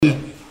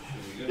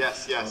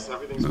Yes,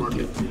 everything's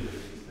working.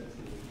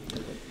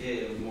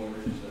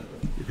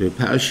 The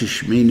Parsha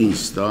Shmini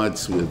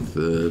starts with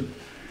a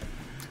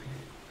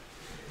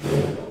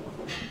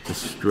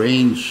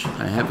strange,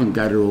 I haven't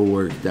got it all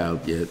worked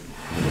out yet,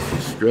 it's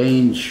a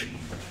strange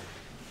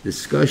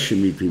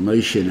discussion between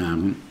Moshe and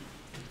Aaron,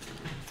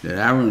 that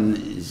Aaron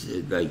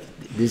is like,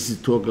 this is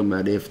talking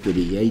about after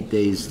the 8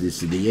 days,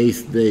 this is the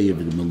 8th day of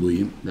the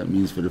Maluyim. That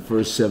means for the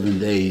first 7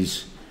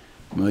 days,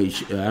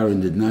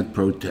 Aaron did not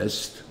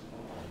protest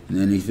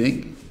in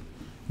anything.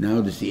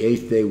 Now this is the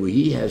 8th day where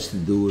he has to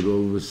do it,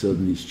 all of a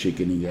sudden he's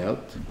chickening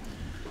out.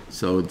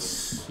 So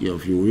it's,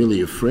 if you're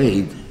really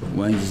afraid,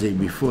 why didn't you say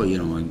before, I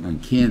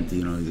can't,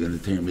 he's going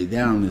to tear me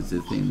down, it's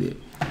the thing there.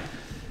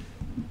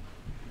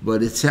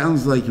 But it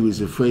sounds like he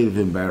was afraid of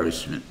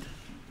embarrassment.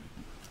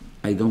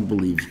 I don't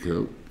believe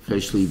so,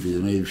 especially if he's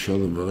an Eiv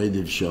Shalom,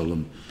 V'Eiv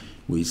Shalom,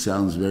 where he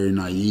sounds very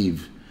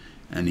naive,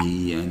 and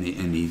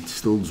he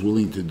still is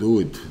willing to do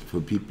it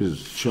for people's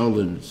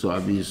Shalom. So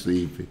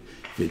obviously, if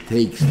it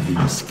takes the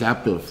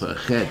skaper for a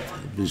chet,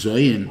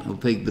 bezoyin, he'll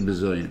take the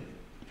bezoyin.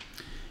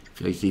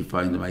 Especially you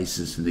find the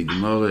Isis in the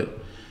Gemara,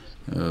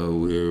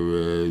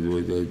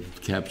 where they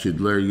captured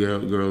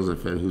girls, I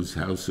forget whose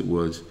house it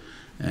was,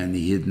 and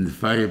he hid in the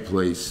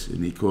fireplace,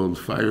 and he called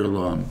fire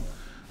alarm.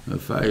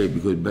 Fire,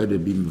 because better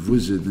be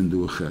mevuzah than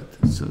do a chet.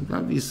 So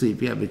obviously,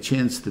 if you have a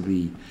chance to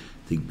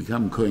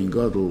become Kohen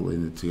Gadol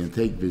and it's going to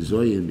take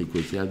bezoyin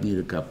because you need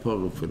a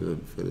kapara for the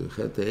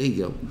chet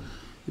egel,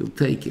 you'll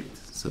take it.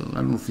 So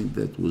I don't think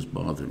that was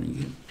bothering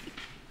him.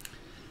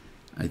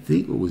 I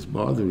think what was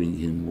bothering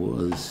him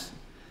was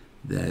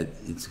that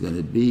it's going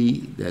to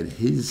be that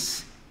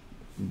his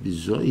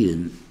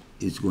bezoyin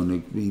is going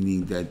to,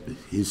 meaning that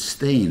his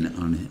stain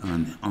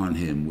on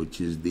him,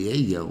 which is the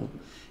egel,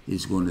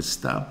 is going to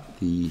stop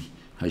the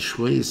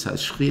hashreis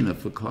hashchina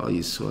for Klal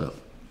Yisrael.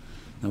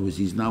 In other words,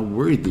 he's not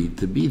worthy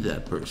to be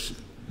that person.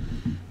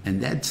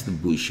 And that's the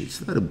bullshit.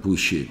 It's not a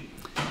bullshit.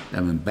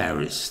 I'm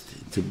embarrassed.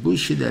 It's a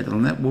bullshit that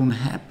won't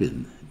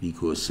happen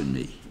because of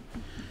me.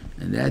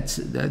 And that's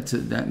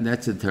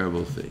a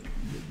terrible thing.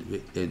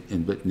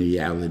 But in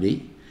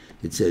reality,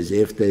 it says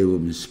if they were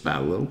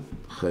mispalel,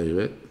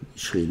 chayret,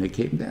 Shechina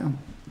came down.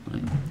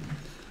 Right?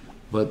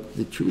 But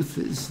the truth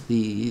is,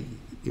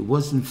 it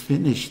wasn't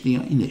finished, the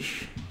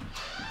einish.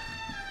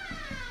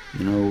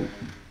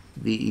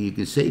 You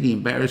can say the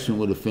embarrassment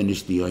would have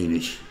finished the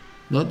einish.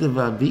 Not the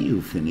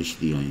Vaviyu finished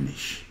the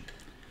einish.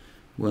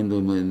 When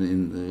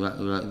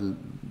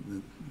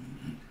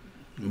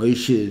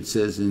Moshe, it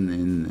says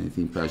in I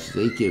think Parshas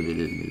Eikev it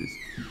is,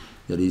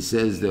 that he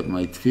says that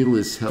my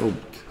tefillas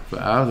helped for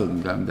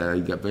Aaron, that I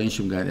got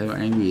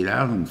angry at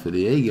Aaron for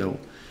the egel,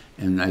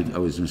 and I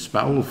was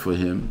mispowerful for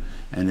him,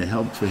 and it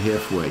helped for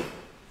halfway.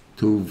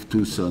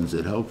 Two sons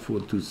it helped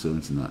for, 2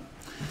 sons not.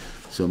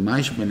 So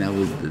mashman,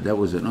 that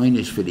was an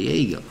einish for the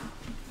egel.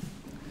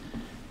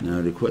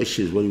 Now the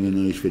question is, what do you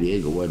mean einish for the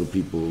egel? Why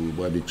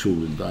do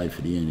children die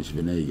for the einish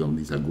for the egel?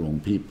 These are grown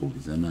people.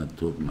 These are not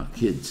talking about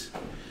kids.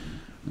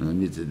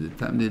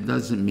 It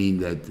doesn't mean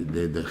that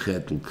the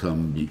chet will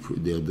come,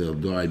 they'll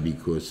die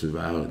because of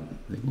Aaron.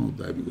 They won't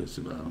die because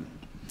of Aaron.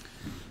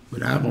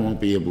 But Aaron won't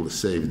be able to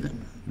save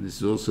them.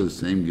 This is also the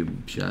same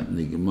pshat in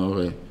the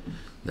Gemara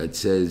that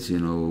says,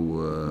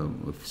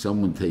 if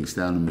someone takes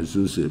down a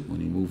mezuzah,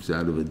 when he moves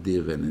out of a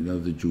dir and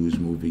another Jew is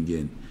moving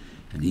in,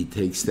 and he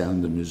takes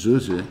down the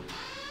mezuzah,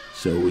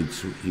 so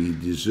he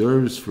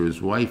deserves for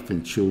his wife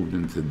and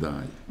children to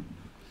die.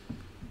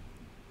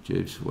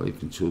 His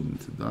wife and children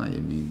to die, I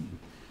mean,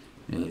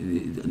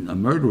 a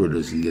murderer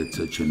doesn't get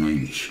such an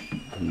einish.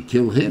 You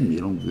kill him, you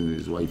don't kill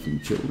his wife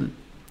and children.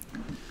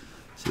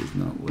 He says,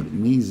 no, what it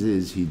means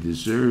is he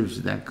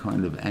deserves that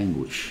kind of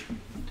anguish.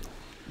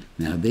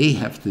 Now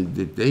if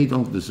they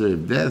don't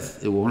deserve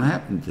death, it won't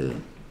happen to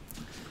them.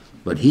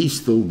 But he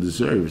still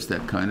deserves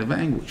that kind of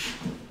anguish.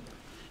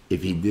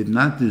 If he did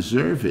not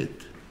deserve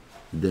it,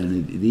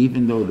 then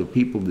even though the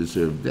people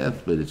deserve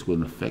death, but it's going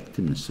to affect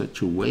him in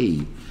such a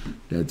way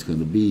that it's going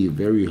to be a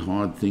very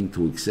hard thing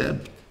to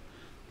accept,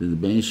 that the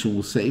Banshee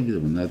will save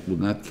them and will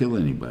not kill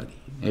anybody.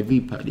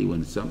 Everybody,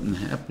 when something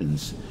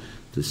happens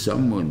to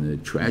someone, a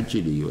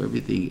tragedy or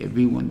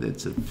everyone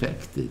that's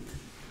affected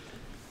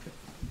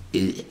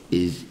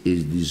is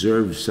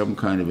deserves some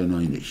kind of an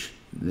einish.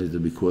 Either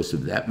because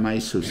of that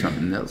mice or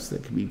something else.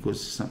 That can be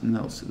because of something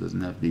else. It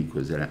doesn't have to be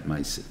because of that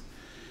mice. It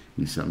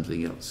can be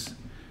something else.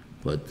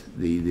 But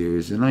there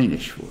is an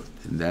einish for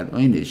it. And that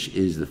einish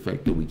is the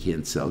fact that we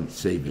can't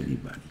save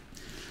anybody.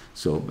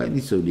 So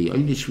the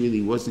einish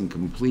really wasn't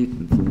complete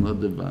until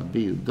Nadav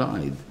Abihu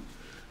died.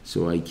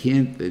 So I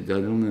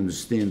don't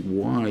understand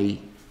why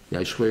the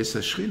Ashreis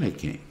Hashchina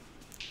came.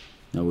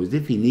 Now, as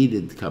if he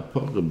needed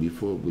kapara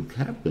before it would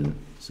happen,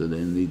 so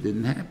then it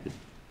didn't happen.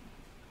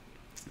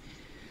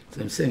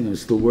 So I'm saying I'm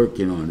still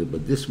working on it,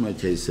 but this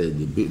much I said,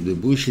 the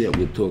bullshit that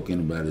we're talking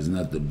about is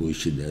not the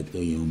bullshit that,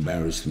 you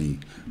embarrassed me.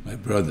 My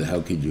brother,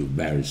 how could you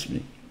embarrass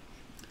me?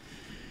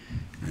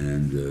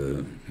 And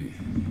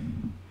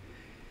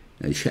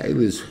And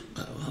Shaila is,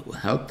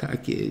 how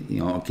Taki,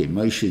 okay,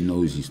 Moshe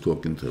knows he's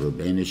talking to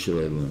Reuven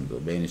Shalom, and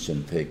Reuven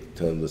Shalom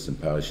tell us in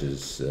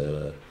Parashas,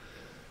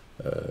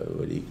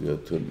 what do you go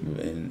to,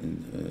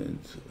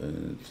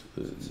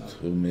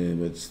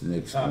 what's the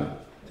next one?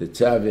 The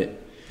Tzaveh.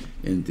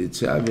 In the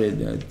Tzaveh,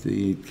 that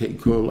he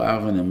call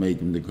Aaron and make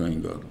him the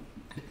Kohen Gadol.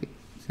 He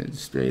said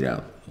straight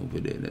out over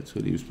there, that's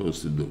what he was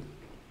supposed to do.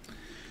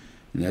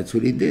 And that's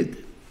what he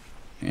did,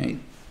 right?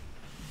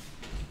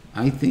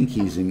 I think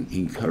he's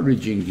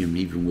encouraging him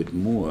even with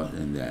more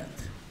than that.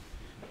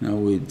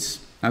 Now, it's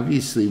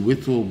obviously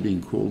with all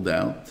being called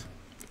out,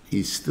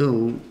 he's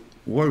still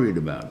worried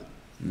about it.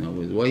 In other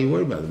words, why are you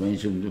worried about it?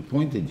 Moshe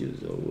appointed you,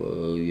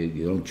 so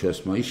you don't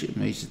trust Moshe.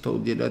 Moshe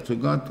told you that's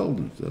what God told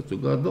him. So that's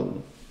what God told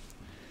him.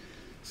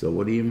 So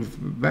what are you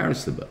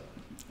embarrassed about?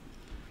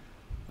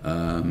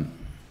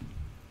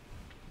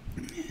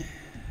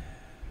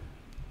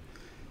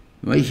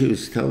 Moshe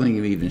was telling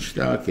him even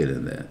starker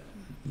than that.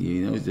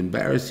 It's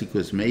embarrassing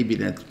because maybe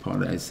that's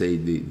part, it's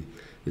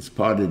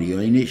part of the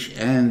Einish,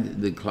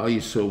 and the Klal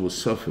Yisrael will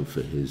suffer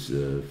for his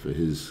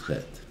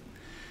chet.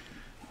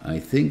 I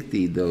think,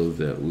 though,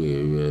 that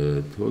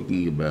we're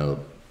talking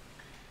about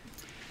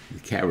the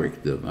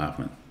character of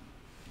Aaron.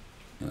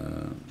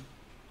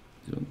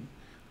 So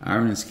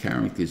Aaron's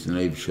character is an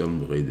Eiv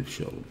Shalom, Reiv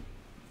Shalom.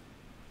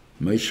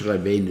 Moshe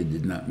Rabbeinu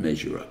did not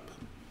measure up.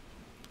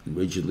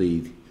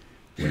 Originally,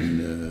 when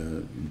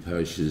in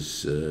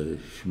Parashas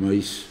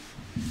Shmos,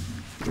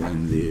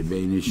 when the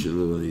Rebbeinu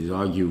Shalom is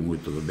arguing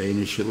with the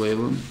Rebbeinu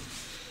Shalom,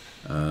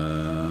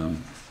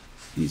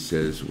 he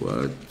says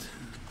what?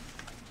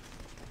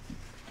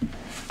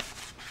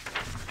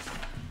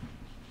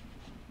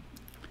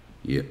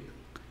 Yeah.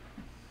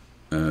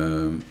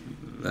 And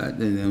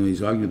then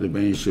he's arguing with the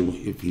Rebbeinu Shalom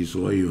if he's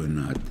loyal or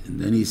not. And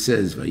then he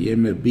says,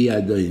 "Vayemer bi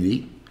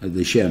Adoni ad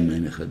Hashem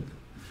enechad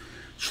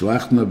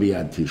shlachna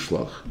biad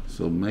tishlach."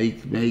 So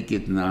make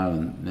it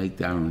now, make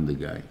Aaron the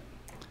guy.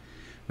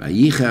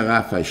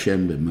 Vayicharav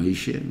Hashem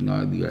b'Moshe.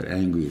 God got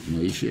angry at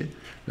Moshe.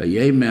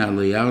 Vayemer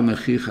Eliyahu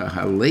nechicha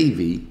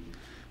halevi.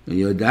 And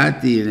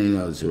Yodati,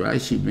 and so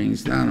Rashi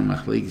brings down a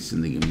machlekes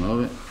in the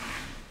Gemara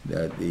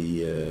that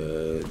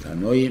the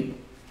Tanoim,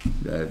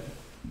 that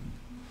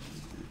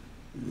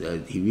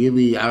he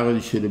really, Aaron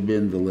should have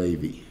been the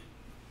Levi,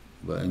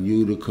 and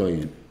you the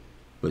Kohen.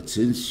 But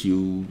since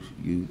you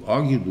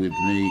argued with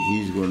me,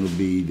 he's going to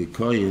be the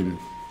Kohen,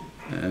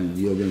 and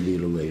you're going to be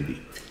the Levi.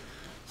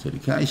 So the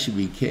Kaisha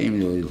became,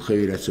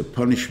 that's a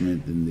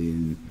punishment in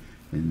the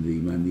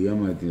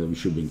Mandiyama. I think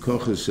Rabbi Ben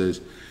Kocha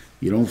says,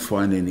 you don't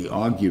find any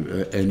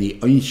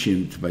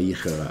ancient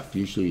Vayicharav.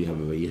 Usually you have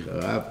a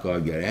Vayicharav,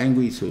 God got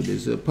angry, so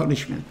there's a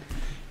punishment.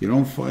 You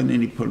don't find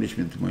any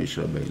punishment to Moshe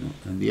Rabbeinu.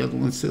 And the other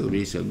one said,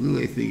 I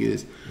think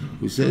is,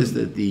 who says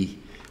that the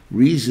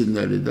reason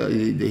that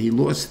he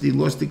lost the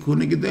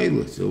Kuna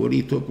Gedela. So what are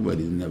you talking about?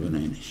 He didn't have an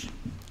Einish.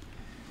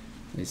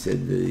 I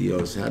said,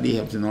 so how do you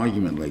have an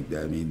argument like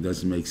that? I mean, it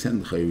doesn't make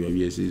sense.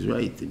 Yes, he's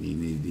right. I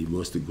mean, he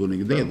lost the Kuna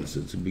Gedela,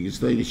 so it's the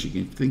biggest Einish you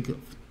can think of.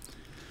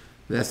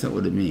 That's not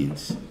what it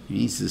means. It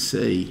means to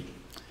say,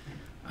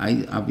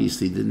 I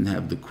obviously didn't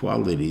have the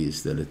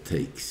qualities that it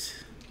takes.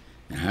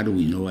 And how do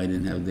we know I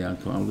didn't have the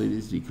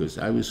qualities? Because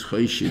I was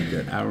choshed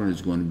that Aaron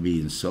is going to be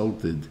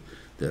insulted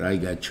that I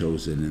got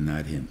chosen and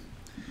not him.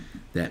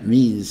 That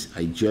means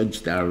I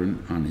judged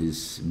Aaron on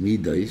his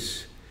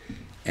midos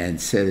and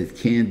said it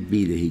can't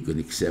be that he could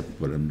accept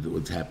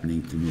what's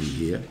happening to me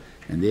here,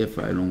 and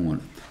therefore I don't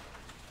want it.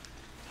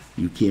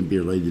 You can't be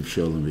a Reiv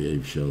Shalom,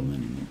 Reiv Shalom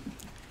anymore.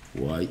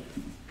 Why?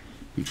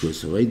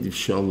 Because a Reiv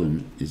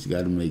Shalom has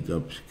got to make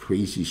up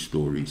crazy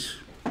stories.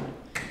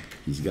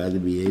 He's got to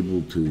be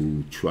able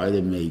to try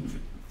to make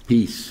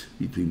peace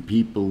between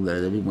people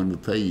that everyone will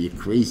tell you, you're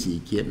crazy, you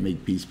can't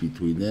make peace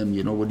between them.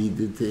 You know what he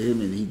did to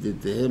him and he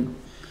did to him?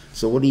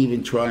 So what are you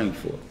even trying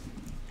for?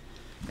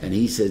 And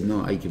he said,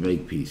 no, I can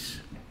make peace.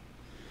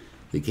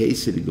 The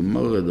case of the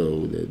Gemara,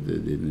 though,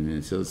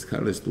 so it's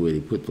kind of the way they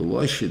put the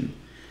Lashon,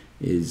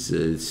 is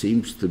it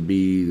seems to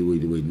be the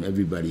way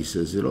everybody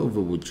says it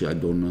over, which I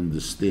don't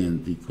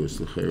understand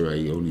because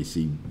I only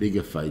see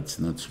bigger fights,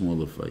 not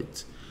smaller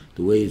fights.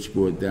 The way it's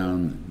brought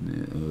down,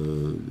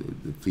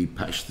 the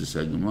Pashtus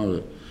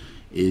HaGemara,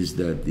 is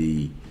that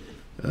he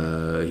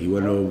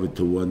went over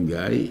to one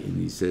guy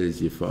and he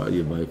says,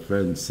 my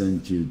friend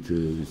sent me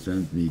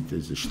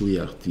as a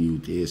shliach to you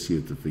to ask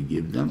you to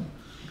forgive them,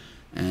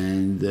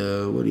 and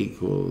what do you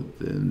call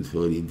it, and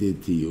what he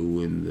did to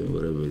you, and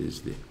whatever it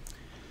is there.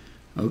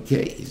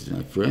 Okay, he's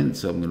my friend,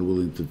 so I'm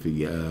willing to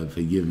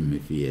forgive him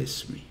if he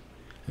asks me.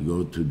 I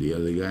go to the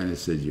other guy and I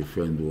says, your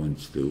friend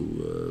wants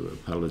to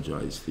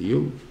apologize to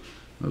you.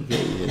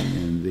 Okay,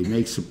 and they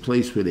make a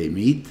place where they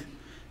meet,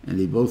 and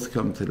they both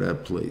come to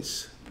that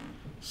place.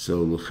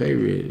 So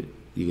l'chayre,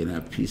 you're going to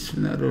have peace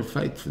from that or a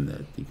fight from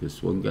that,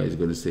 because one guy's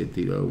going to say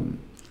to you,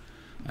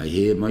 I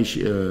hear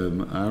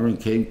Aaron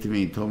came to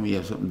me and told me you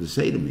have something to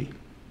say to me.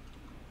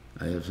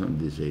 I have something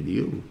to say to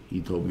you.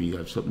 He told me you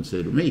have something to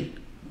say to me.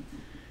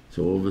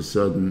 So all of a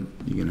sudden,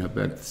 you're going to have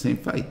back the same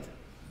fight.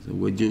 So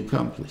what did you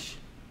accomplish?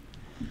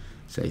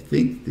 So I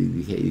think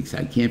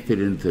I can't fit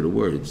it into the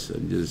words.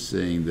 I'm just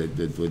saying that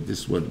this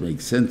is what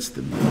makes sense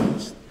to me.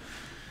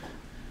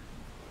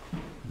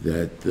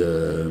 That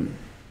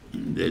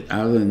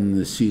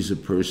Alan sees a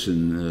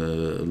person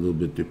a little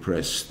bit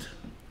depressed.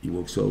 He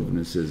walks over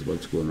and says,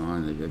 "What's going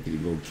on? Is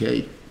everything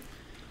okay?"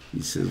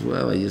 He says,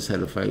 "Well, I just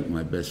had a fight with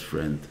my best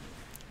friend,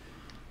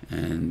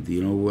 and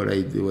you know what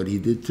he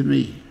did to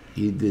me?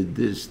 He did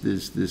this,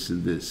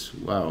 and this.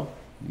 Wow,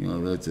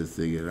 that's a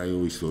thing. And I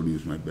always thought he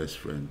was my best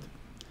friend."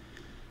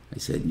 I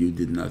said, "You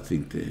did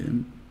nothing to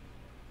him?"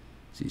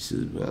 She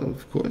says, "Well,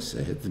 of course,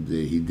 I had to do.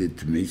 He did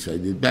to me, so I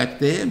did back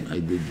to him. I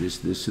did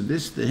this, and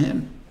this to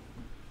him."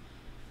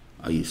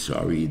 "Are you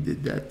sorry you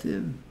did that to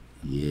him?"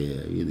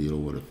 "Yeah, I really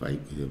don't want to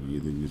fight with him. I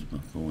really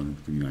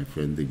want to be my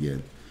friend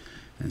again,"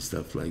 and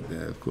stuff like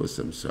that. "Of course,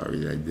 I'm sorry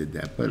that I did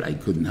that, but I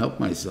couldn't help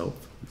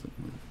myself."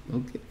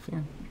 "Okay,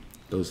 fine."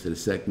 Goes to the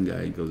second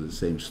guy, goes to the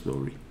same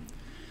story.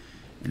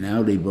 And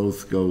now they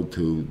both go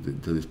to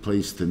this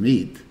place to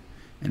meet.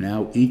 And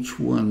now each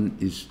one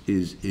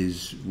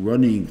is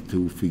running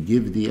to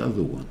forgive the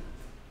other one.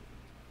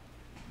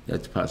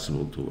 That's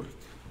possible to work.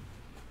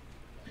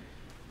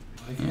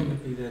 Why can't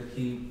it be that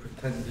he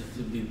pretended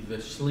to be the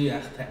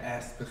shliach to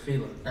ask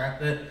Mechila? Not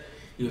that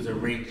he was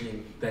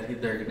arranging that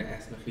they're going to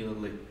ask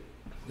Mechila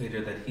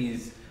later, that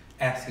he's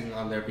asking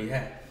on their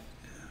behalf.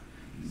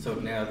 So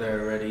now they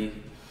already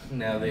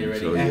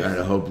So you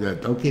gotta hope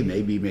that, okay,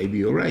 maybe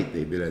you're right,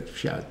 maybe that's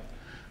pshat.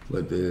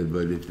 But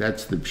if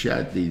that's the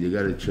pshat, you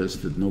gotta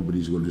trust that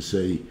nobody's going to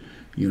say,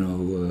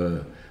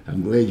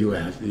 "I'm glad you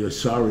asked. You're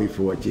sorry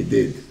for what you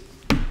did."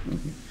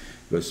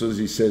 But as soon as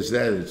he says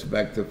that, it's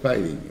back to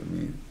fighting.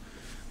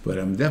 But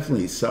I'm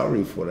definitely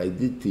sorry for what I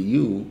did to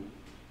you,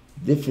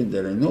 different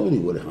than I normally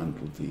would have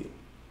handled to you.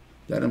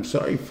 That I'm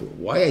sorry for.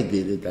 Why I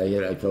did it,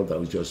 I felt I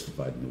was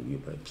justified in doing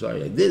it, but I'm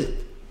sorry I did it.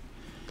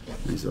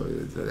 And so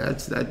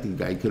that the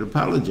guy could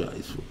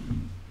apologize for.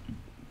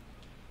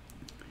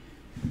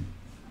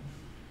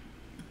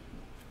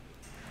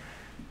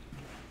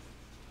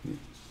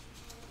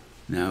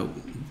 Now,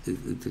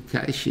 the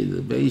Kashi,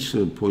 the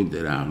Beisha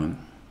pointed out,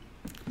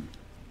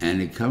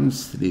 and it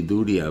comes to the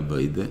Duri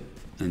Abayda,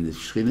 and the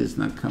Shlit is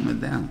not coming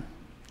down.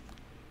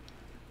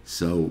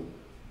 So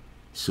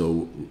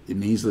it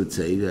means, let's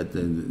say, that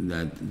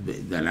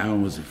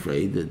Aaron was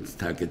afraid that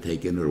Taka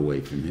taken it away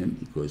from him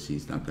because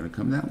he's not going to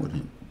come down with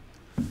him.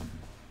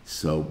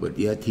 So, but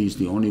yet he's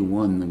the only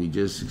one that we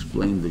just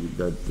explained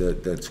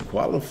that's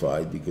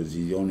qualified because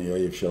he's the only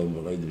Oyev Shalom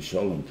V'Leiv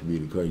Shalom to be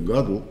the Kohen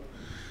Gadol.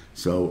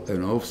 So,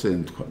 and all of a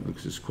sudden,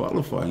 because it's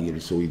qualifying it,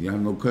 so we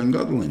have no Kohen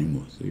Gadol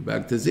anymore. So we're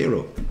back to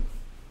zero.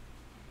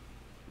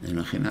 And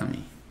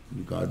Achinami,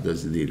 God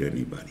doesn't need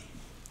anybody.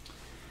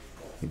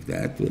 If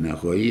that, we're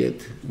not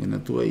royet, we're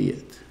not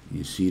royet.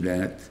 You see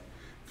that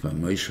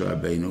from Moshe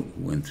Rabbeinu,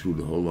 who went through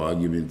the whole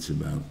arguments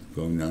about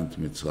going down to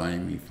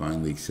Mitzrayim. He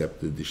finally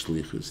accepted the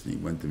shlichus, and he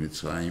went to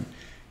Mitzrayim,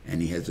 and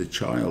he has a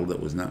child that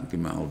was not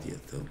gemald yet,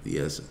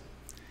 Eliezer.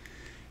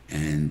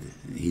 And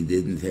he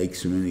didn't take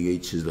so many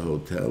H's to the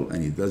hotel,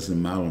 and he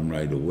doesn't mal him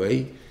right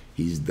away.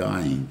 He's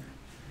dying.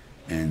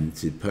 And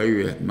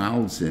Tzipora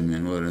mouths him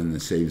in order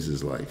and saves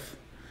his life.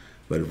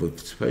 But if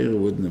Tzipora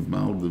wouldn't have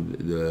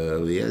mouthed the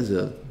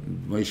Eliezer,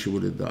 Moshe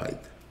would have died.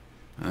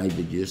 But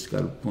you just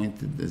got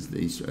appointed as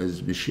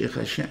Mashiach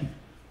Hashem.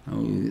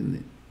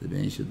 The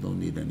Benishah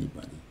don't need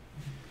anybody.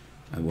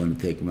 I want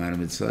to take him out of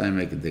Mitzrayim,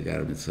 I can take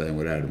out of Mitzrayim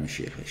without a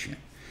Mashiach Hashem.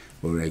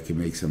 Or I can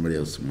make somebody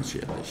else a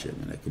Mashiach Hashem,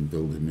 and I can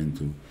build him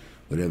into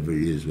whatever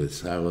it is with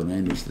Sarah and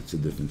Anish. That's a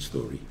different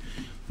story.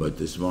 But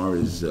as far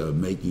as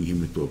making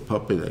him into a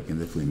puppet, I can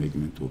definitely make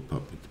him into a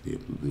puppet to be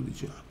able to do the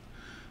job.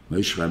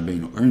 Moshe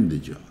Rabbeinu earned the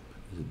job.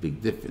 There's a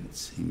big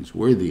difference. He was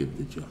worthy of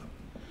the job.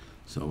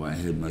 So I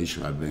had Moshe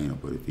Rabbeinu,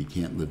 but if he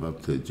can't live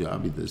up to the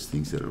job, he does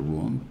things that are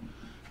wrong.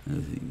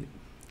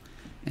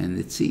 And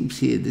it seems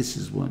here this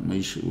is what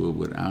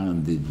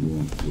Aaron did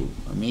wrong too.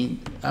 I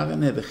mean,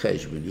 Aaron had a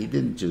cheshbon. He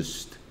didn't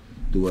just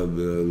do a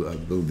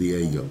build the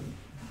ego.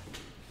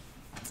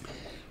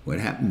 What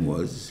happened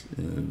was,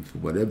 for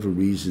whatever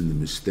reason, the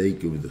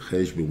mistake of the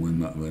cheshbon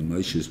when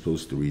Moshe is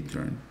supposed to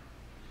return,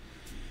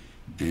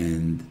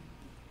 and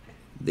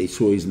they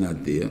saw he's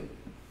not there.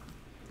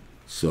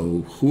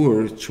 So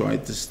Shiur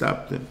tried to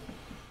stop them.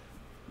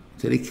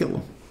 So they kill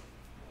him.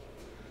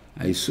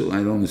 I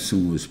don't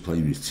assume it was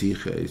plain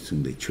Ritzicha. I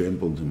assume they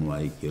trampled him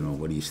like,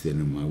 what are you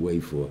standing in my way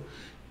for?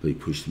 They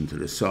pushed him to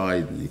the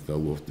side and he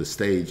fell off the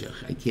stage.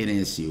 I can't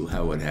answer you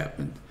how it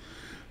happened.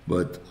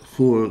 But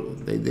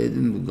Shiur, they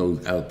didn't go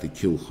out to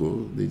kill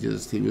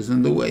Shiur. He was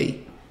in the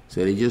way.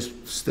 So they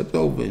just stepped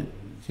over him,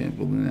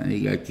 trampled him, and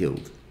he got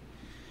killed.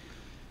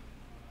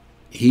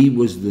 He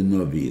was the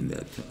Navi in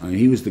that time. I mean,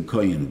 he was the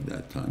Kohen of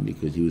that time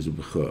because he was a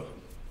Bechor.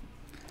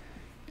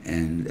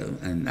 And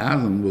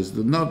Aaron was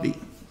the Navi.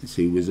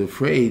 So he was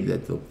afraid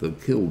that if they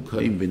killed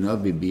Kohen ben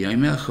Navi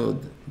b'yayim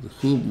echad, the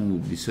Churban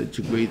would be such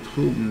a great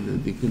Churban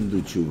that they couldn't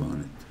do tshuva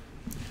on it.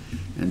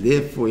 And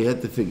therefore he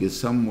had to figure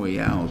some way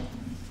out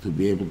to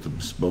be able to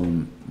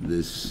postpone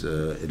this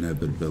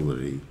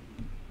inevitability.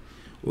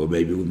 Or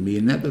maybe it wouldn't be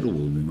inevitable.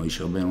 Moshe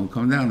Rabbeinu will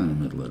come down in the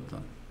middle of the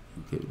time.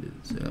 Okay,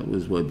 so that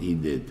was what he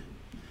did.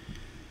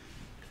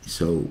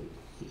 So,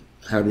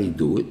 how did he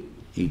do it?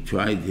 He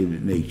tried to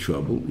make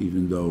trouble,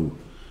 even though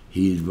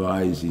he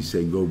advised, he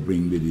said, go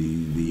bring me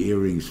the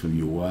earrings from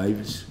your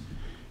wives,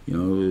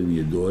 and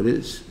your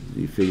daughters.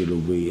 He figured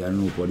it'll be, I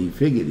don't know what he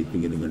figured. He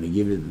figured they're going to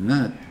give it or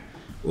not.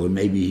 Or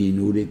maybe he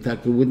knew they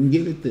wouldn't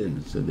give it to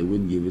him. So they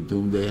wouldn't give it to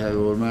him. They had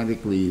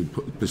automatically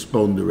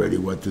postponed already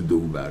what to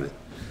do about it.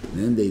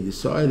 And then they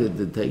decided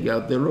to take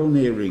out their own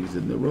earrings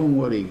and their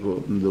own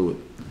and do it.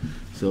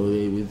 So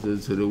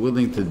they're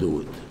willing to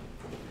do it.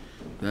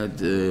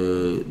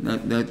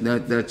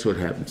 That's what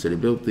happened. So they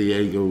built the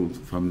ego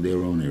from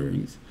their own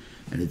earrings.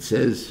 And it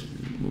says,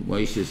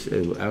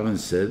 Aaron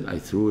said, I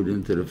threw it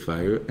into the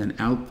fire, and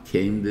out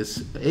came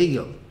this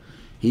eagle.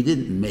 He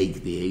didn't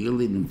make the eagle,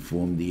 he didn't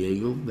form the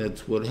eagle.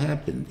 That's what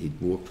happened. It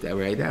walked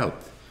right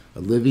out.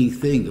 A living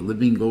thing, a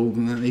living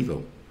golden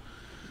eagle.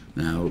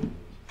 Now,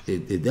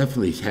 it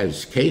definitely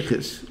has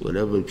keiches,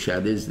 whatever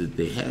pshat is that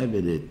they have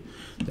in it,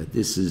 that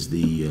this is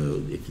the,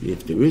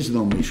 if there is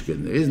no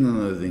mishkan, there is no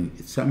other thing,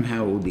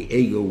 somehow the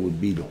ego would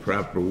be the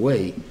proper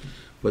way.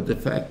 But the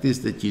fact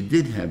is that you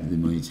did have the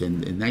money,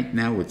 and right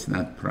now it's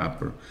not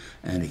proper.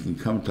 And it can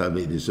come to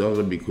Avodah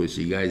Zarah because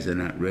you guys are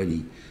not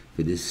ready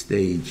for this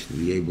stage to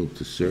be able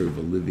to serve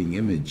a living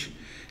image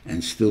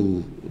and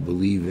still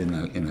believe in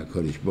a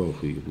Kodesh Baruch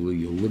Hu.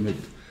 You limit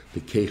the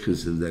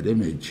keiches of that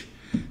image.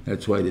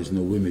 That's why there's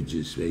no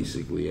images,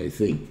 basically, I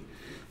think.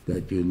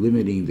 That you're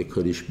limiting the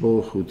Kodesh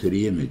Baruch Hu to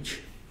the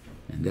image.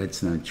 And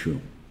that's not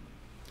true.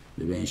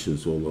 The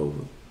Vention's all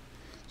over.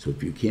 So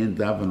if you can't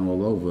daven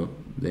all over,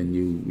 then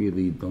you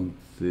really don't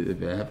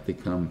have to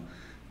come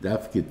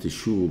dafkid to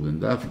shul and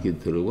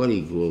dafkid to the, what do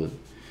you call it,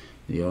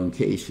 in your own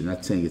case. You're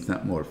not saying it's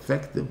not more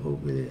effective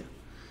over there.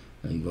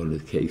 You go to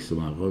the case of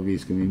Harav,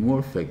 it's going to be more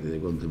effective. They're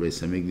going to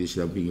Beis HaMikdash,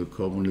 not being a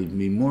korban, it'll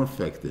be more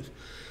effective.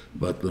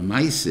 But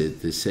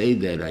l'maaseh, to say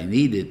that I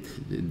need it,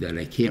 that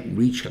I can't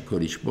reach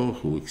HaKadosh Baruch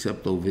Hu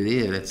except over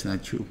there, that's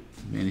not true.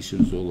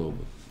 Manishim's all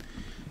over.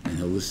 And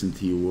he'll listen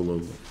to you all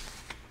over.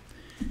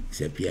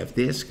 Except you have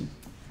to ask him.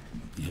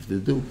 You have to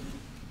do.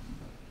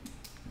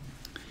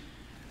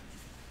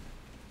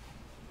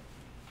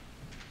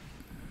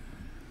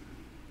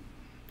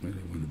 What do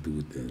I want to do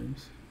with that?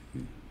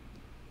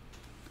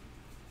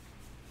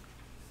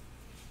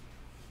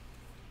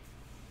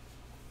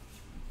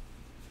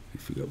 I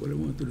forgot what I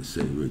wanted to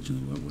say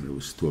originally, about what I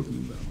was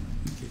talking about.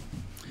 Okay.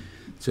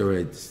 It's all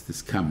right,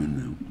 it's common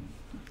now.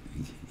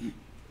 Okay.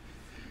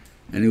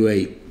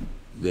 Anyway,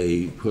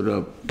 they put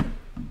up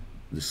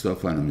the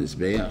stuff on a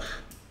mizbeach,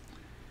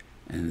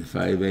 and the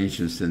fire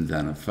ancient sends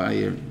down a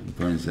fire,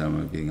 burns down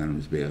everything on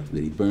the mizbeach.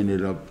 Then he burned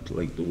it up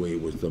like the way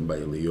it was done by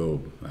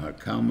Eliyahu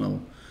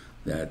HaKarmel,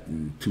 that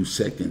in 2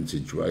 seconds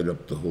it dried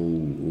up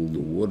all the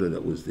water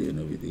that was there and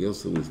everything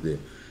else that was there.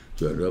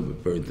 Dried it up,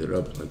 it burned it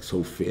up like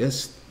so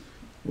fast.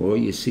 Or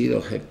you see the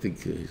hectic,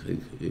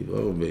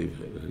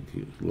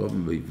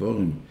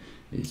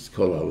 it's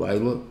called a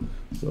lila.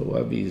 So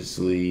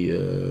obviously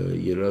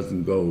it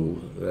doesn't go,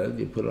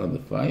 you put it on the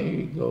fire,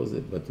 it goes,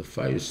 but the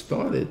fire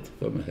started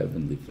from a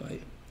heavenly fire.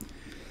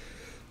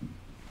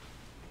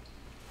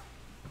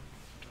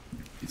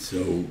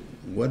 So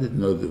what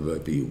another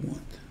do you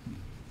want?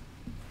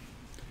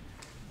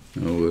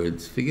 In other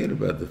words, forget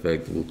about the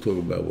fact that we'll talk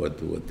about what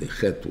the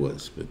chet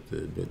was, but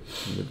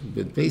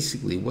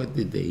basically, what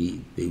did they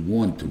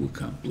want to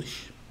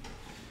accomplish?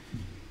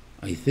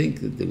 I think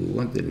that they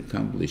wanted to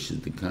accomplish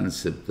the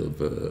concept of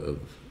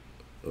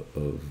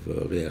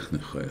reach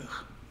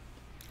nechoyach.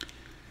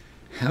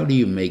 How do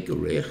you make a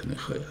reach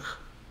nechoyach?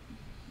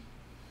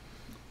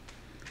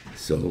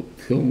 So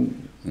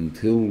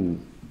until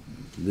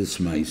this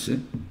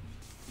ma'aseh,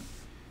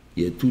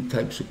 you had 2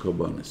 types of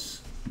korbanos.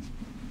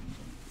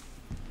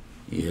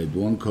 He had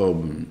one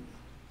korban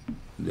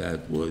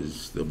that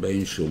was the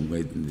Ben Shul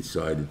made and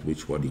decided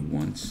which one he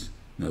wants.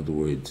 In other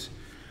words,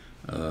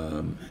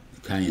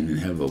 Cain and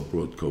Hevel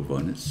brought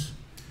korbanos,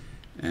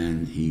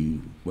 and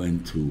he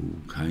went to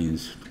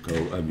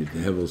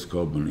Hevel's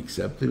korban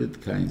accepted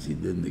it. Cain's he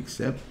didn't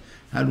accept.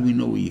 How do we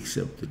know he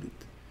accepted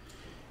it?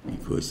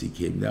 Because he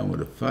came down with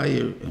a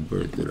fire and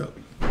burnt it up.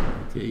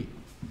 Okay,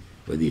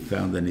 whether he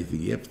found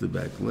anything after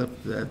back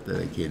left that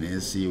I can't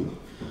answer you.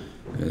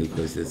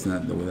 Because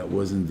that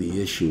wasn't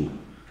the issue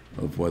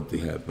of what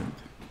happened.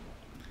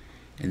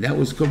 And that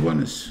was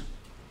korbanos.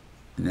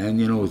 And then,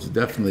 it's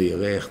definitely a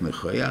reich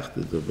nechoyach,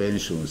 that the Ben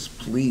Shul was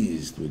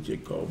pleased with your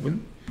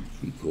korban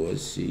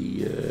because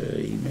he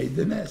made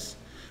the nes.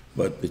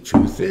 But the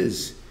truth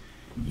is,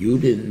 you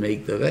didn't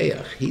make the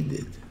reich, he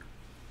did.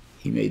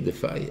 He made the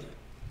fire,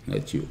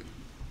 not you.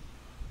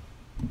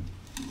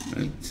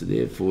 Right? So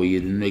therefore, you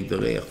didn't make the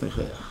reich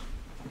nechoyach.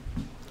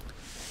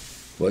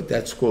 But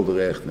that's called the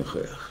reich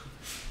nechoyach.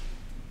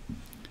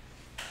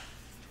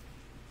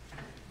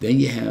 Then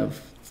you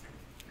have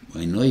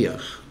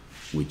Noach,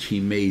 which he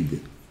made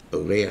a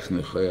reich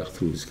nechoyach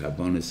through his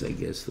kabbanis, I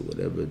guess, or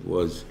whatever it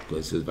was,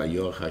 because it says,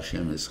 Vayoch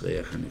Hashem es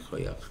reich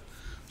nechoyach.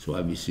 So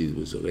obviously it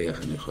was a reich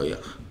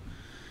nechoyach.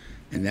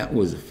 And that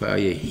was a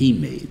fire he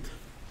made.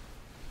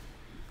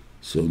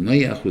 So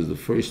Noach was the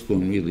first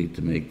one really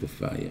to make the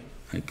fire.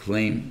 I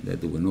claim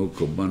that there were no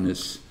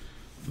korbanos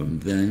from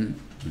then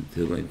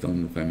until, I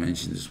don't know if I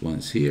mentioned this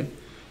once here,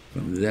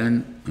 from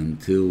then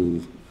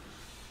until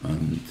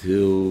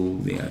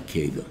the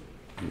Akedah.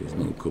 There was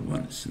no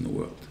korbanos in the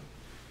world.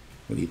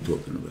 What are you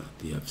talking about?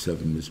 You have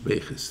 7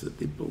 mizbeches that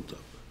they built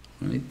up,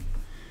 right?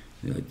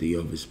 Like the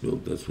Yavis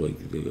built, that's why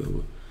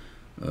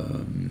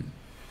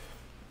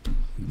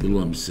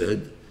Bilam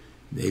said,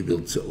 they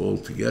built all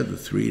together,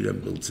 3 of them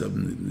built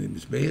 7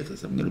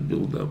 mizbeches. I'm going to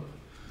build up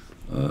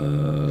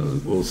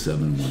all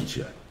 7 in one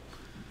shot.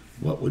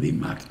 What would he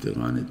makter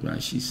on it?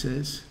 Rashi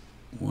says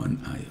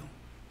 1 aisle.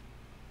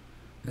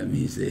 That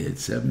means they had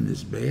 7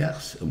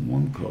 mizbeches and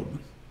 1 korban.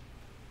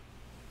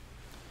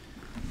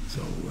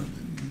 So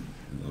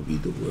I'll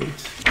read the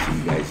words.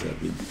 Some guys have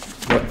been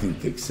nothing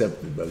to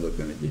accept it by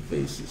looking at your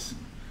faces.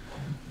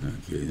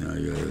 Okay, now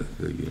I gotta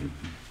figure.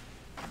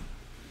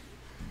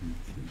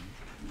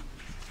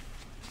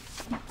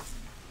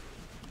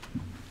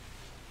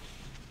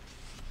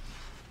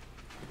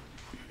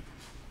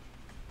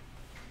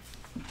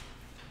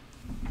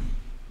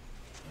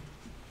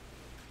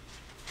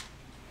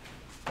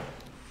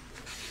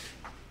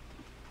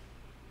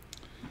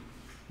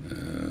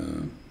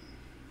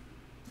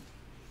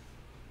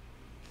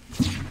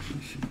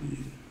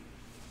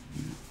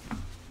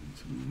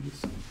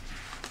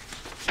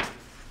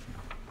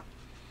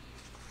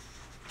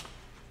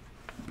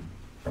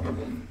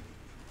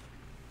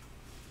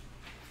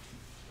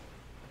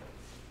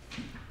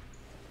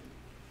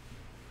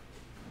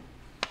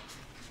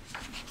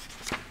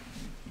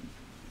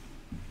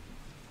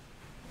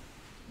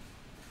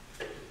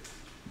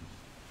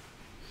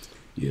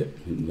 Yeah,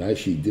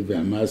 Rashi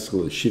Divrei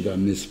Maschil Shiva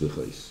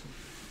Mizbechos,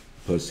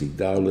 Pasuk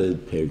Daled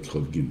Perek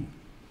Chav Gimel.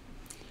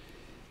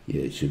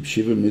 Yeah,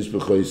 Shiva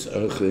Mizbechos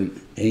Archen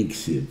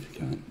Enksiv.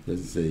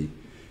 Doesn't say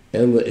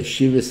Ela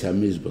Shivas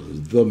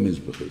HaMizbechos, the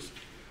Mizbechos.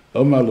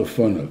 Omar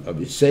Lefonav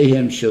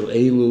Aviseihem Shel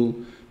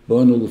Elu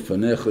Bonu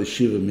Lefonecha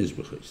Shiva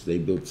Mizbechos. They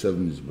built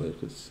 7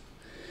 Mizbechos.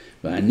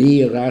 V'ani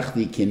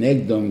Yerachti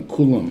Kinegdom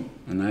Kulam,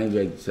 and I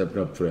read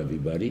separate up for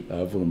everybody.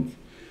 Avram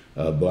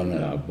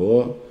Bana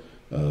Abor.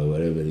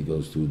 Whatever he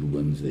goes through the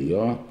ones they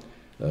are.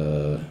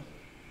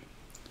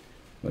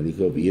 What do you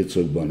call it?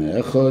 Yitzchak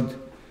Bona Echad,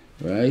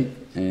 right?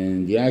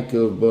 And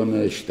Yaakov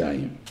Bona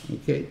Shtayim.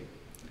 Okay.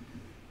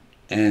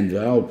 And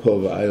V'al Po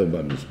V'ayel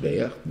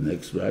B'Mizbeach,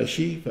 next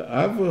Rashi,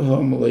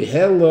 V'Avraham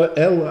Le'Hela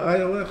Ela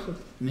Ayel Echad.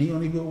 And he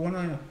only built 1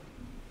 ayel.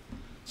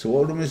 So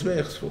what are the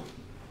Mizbeachs for?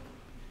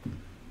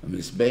 A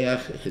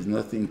Mizbeach has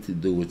nothing to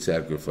do with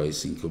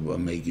sacrificing,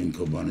 making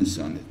korbanos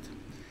on it.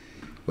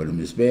 What a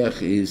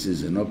Mizbeach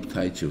is an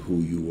uptight of who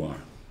you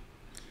are.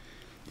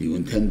 Do you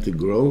intend to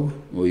grow,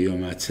 or you're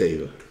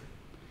matzeva?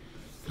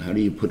 How do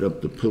you put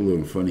up the pillar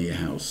in front of your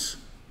house?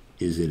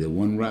 Is it a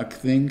 1 rock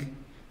thing?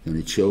 Then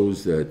it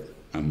shows that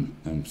I'm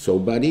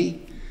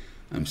somebody,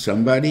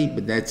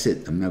 but that's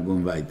it. I'm not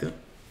going weiter.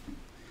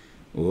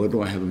 Or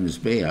do I have a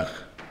Mizbeach,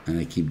 and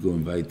I keep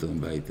going weiter and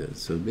weiter?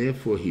 So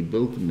therefore, he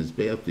built a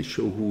Mizbeach to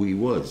show who he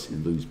was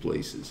in those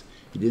places.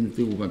 He didn't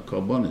do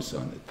korbanos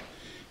on it.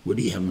 What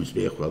do you have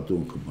Mizbeach while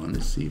doing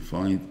korbanos? So you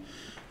find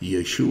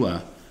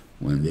Yeshua,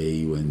 when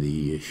the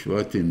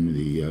Shvatim,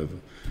 the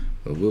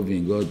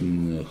Reuven, Gad,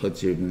 and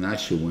Chatzir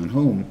Menashe went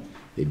home,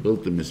 they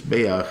built the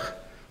Mizbeach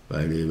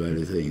by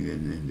the thing,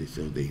 and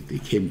so they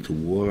came to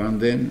war on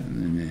them,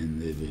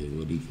 and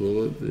what do you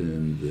call it?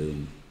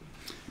 And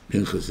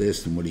Pinchas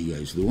asked them, "What are you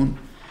guys doing?"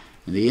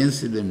 And they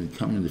answered them,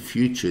 "Come in the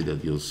future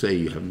that you'll say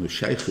you have no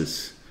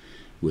shaykhs."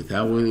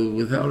 Without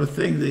a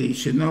thing, they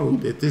should know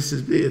that this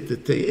is it,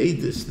 that they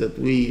aid us, that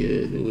we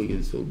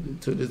so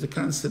there's a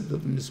concept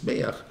of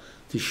Mizbeach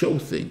to show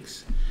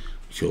things,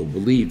 show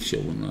belief,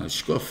 show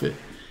shkofe.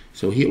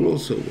 So here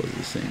also was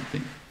the same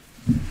thing.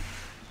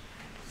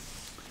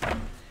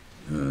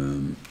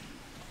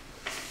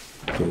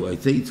 So I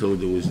think so.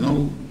 There was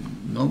no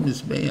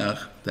Mizbeach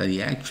that he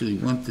actually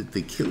wanted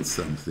to kill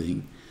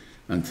something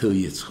until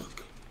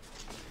Yitzchak,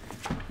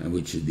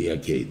 which is the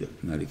Akedah.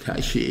 Now the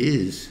kasha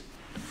is,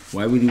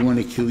 why would he want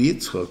to kill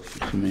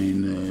Yitzchak? I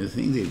mean, the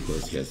thing there, of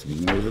course, he has to be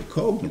more of a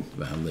Koben,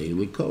 V'halei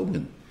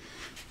Koben.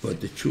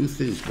 But the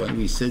truth is, what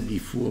we said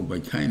before, by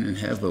Cain and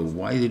Hevel,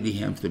 why did he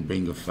have to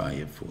bring a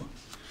fire for?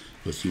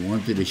 Because he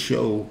wanted to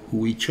show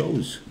who he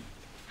chose.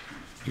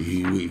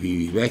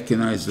 He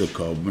recognized the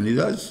Koben, he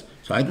does.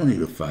 So I don't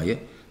need a fire.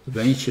 The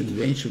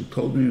Veinshim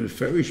told me to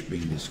Ferish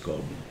bring this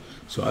Koben.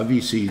 So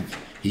obviously,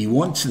 he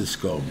wants this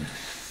Koben.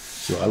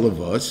 So all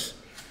of us,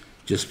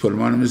 just put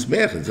him on his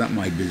back. It's not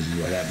my business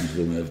what happens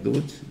to him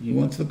afterwards. He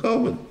wants the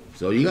Koben.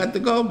 So you got the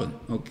Koben.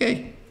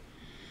 Okay.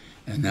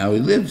 And now he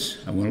lives.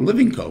 I want a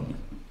living Koben.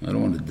 I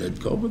don't want a dead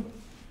Koben.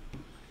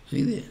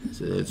 See there?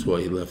 So that's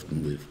why he left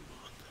him live.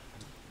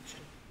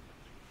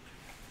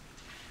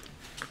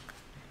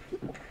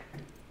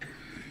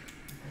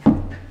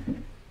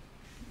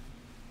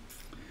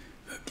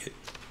 Okay.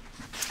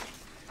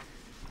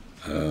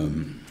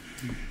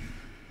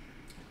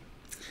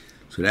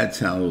 So that's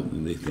how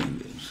the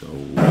thing is. So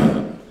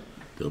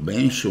the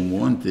Rebbeinu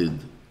wanted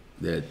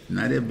that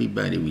not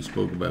everybody, we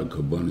spoke about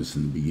Kabbanis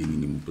in the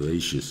beginning in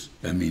Bereshis,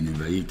 in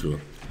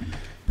Vayikra,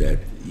 that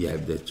you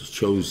have, that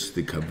shows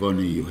the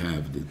Kabbana you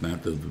have, the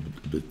amount of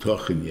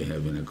betochen you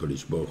have in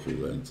HaKadosh Baruch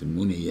Hu, and the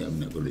Munah you have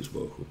in HaKadosh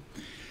Baruch Hu.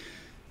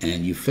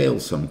 And you fail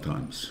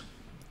sometimes.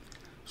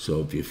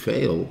 So if you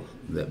fail,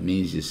 that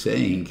means you're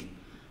saying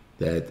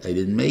that I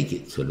didn't make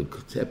it. So the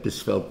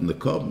tepis felt in the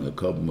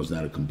korban was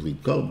not a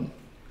complete korban.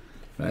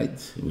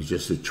 Right? It was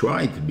just a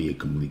try to be a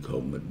complete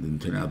korban, but it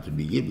didn't turn out to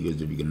be it,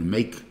 because if you're going to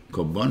make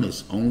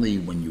korbanos only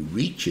when you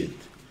reach it,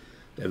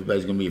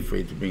 everybody's going to be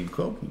afraid to bring a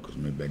korban, because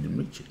maybe I didn't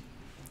reach it.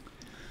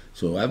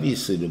 So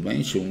obviously the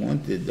Rebbeinu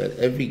wanted that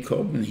every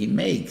korban he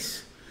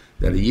makes,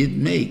 that a Yid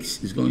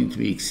makes, is going to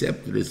be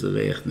accepted as a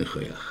reich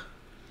nechoyach.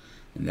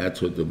 And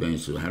that's what the Rebbeinu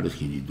said. How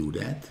can you do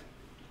that?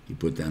 You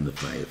put down the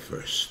fire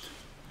first.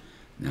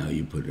 Now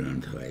you put it on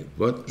the fire.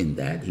 But in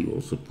that, he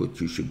also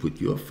you should put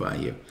your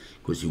fire,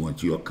 because you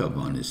want your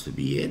kavanas to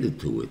be added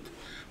to it.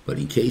 But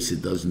in case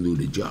it doesn't do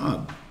the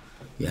job,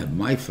 you have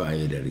my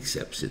fire that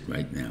accepts it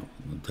right now.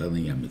 I'm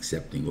telling you, I'm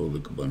accepting all the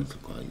kavanas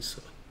of Klal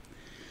Yisrael.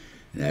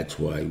 And that's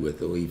why,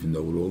 even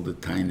though with all the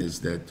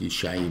tainas that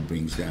Yeshaya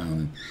brings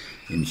down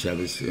in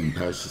Shabbos, in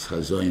Parshas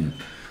Chazoin,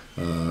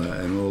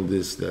 and all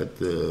this, that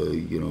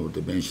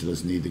the bench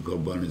doesn't need the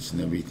korbanos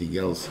and everything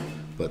else,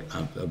 but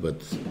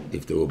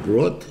if they were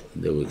brought,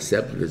 they were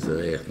accepted as a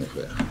reich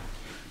nechach.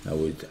 Now,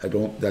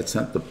 that's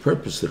not the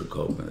purpose of the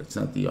korban. That's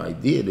not the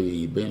idea.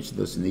 The bench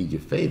doesn't need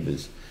your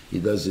favors. He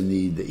doesn't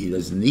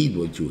need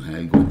what you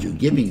have, what you're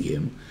giving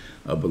him.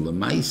 But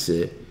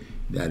l'maaseh,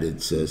 that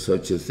it's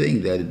such a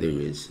thing that there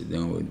is.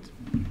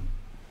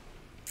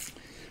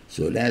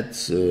 So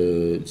that's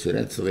the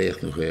reich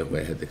nechach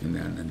where I had to come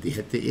down, and you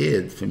had to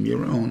add from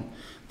your own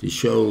to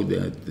show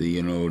that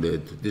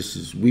that this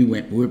is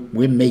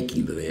we're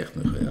making the reich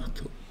nechach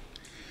too.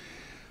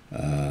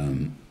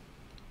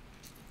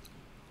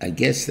 I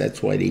guess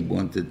that's why they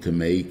wanted to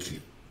make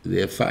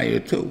their fire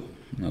too.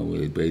 They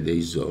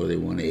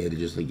want to add,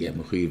 just like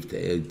Yamachiv,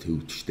 to add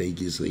 2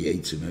 stages of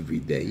Yitzim every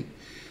day.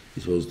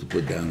 You're supposed to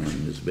put down on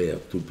the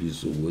Mizbeach 2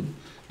 pieces of wood.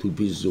 2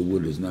 pieces of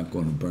wood is not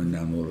going to burn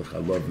down all the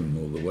chalavim,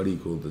 all the, what do you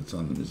call it, that's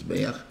on the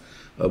Mizbeach.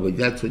 But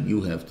that's what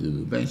you have to do.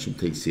 The bench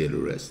takes care of the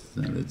rest.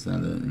 It's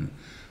not an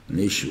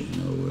issue.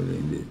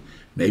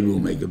 Maybe we'll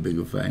make a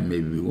bigger fire,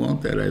 maybe we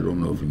won't. That I don't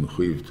know if we're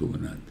mechuyev to or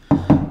not.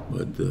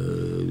 But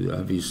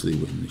obviously,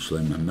 when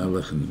Shlomo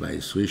HaMelech and the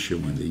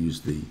Vayisrisha, when they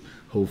used the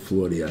whole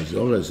floor, the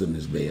Azoras and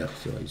Mizbeach,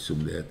 so I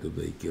assume they had to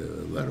make a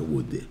lot of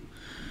wood there.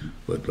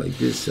 But like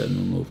this, I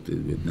don't know if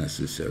it was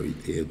necessary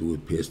to add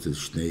wood past the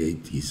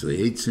Shnei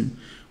Yisrael,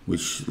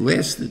 which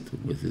lasted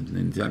with it.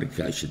 And it's not a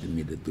kasha to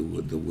me that the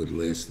wood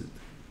lasted.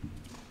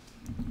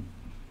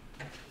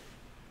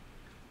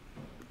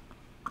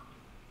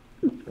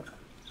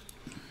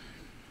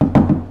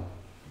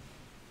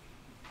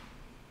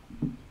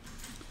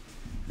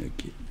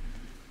 Okay.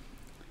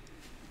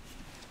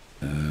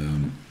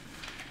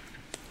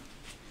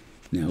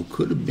 Now,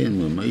 could have been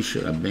when Moshe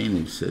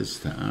Rabbeinu says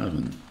to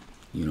Aaron,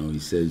 he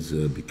says,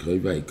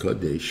 B'krivai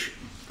Kodesh,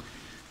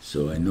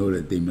 so I know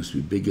that they must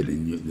be bigger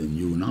than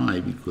you and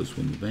I, because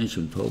when the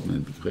Benjamin told me,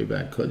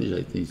 B'krivai Kodesh,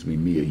 I think it's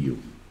me or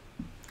you.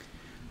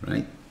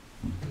 Right?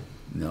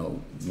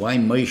 Now, why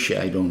Moshe,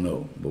 I don't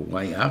know, but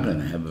why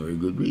Aaron, I have a very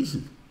good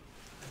reason.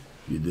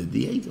 You did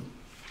the Egel.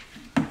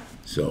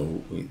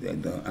 So,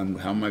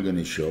 how am I going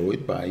to show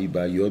it? By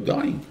your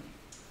dying.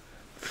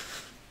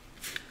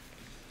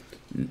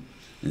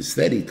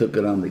 Instead, he took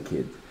it on the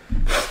kid.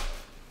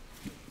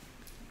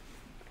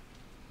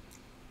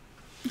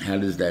 How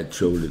does that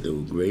show that they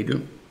were greater?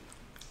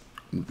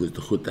 Because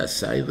the Chut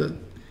HaSayra,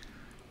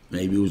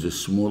 maybe it was a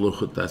smaller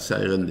Chut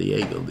HaSayra than the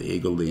Egel. The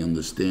Egel, they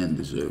understand,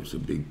 deserves a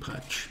big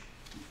patch.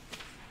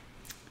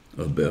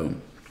 A bell,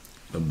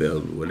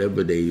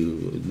 whatever they,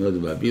 another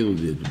Babil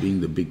did, being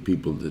the big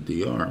people that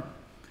they are,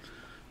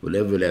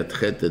 whatever that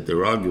chet that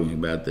they're arguing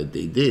about that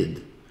they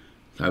did,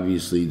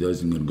 obviously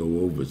doesn't going to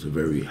go over. It's a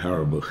very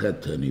horrible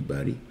chet to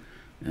anybody.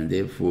 And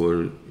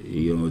therefore,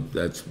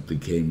 that's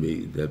became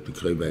that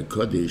B'krivai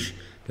Kodesh,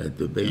 that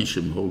the Ben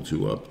Shem holds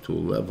you up to a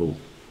level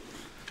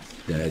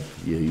that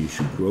you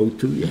should grow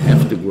to. You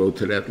have to grow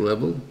to that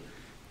level,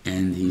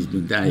 and he's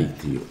medayik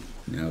to you.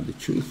 Now, the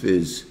truth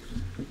is,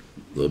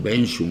 the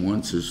Ben Shem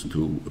wants us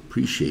to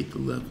appreciate the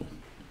level.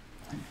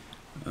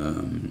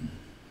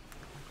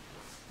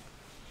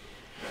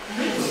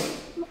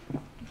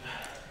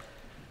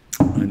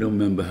 I don't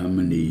remember how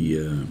many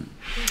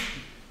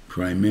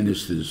prime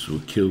ministers were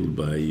killed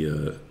by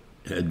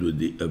Henry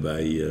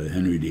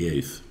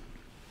VIII.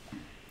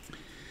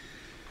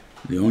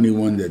 The only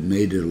one that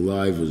made it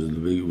alive was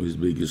his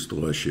biggest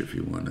Rosh, if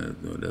you want to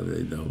know,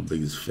 the whole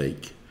biggest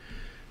fake.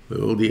 But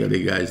all the other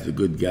guys, the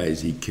good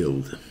guys, he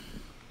killed.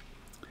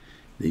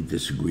 They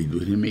disagreed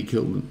with him, he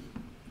killed them.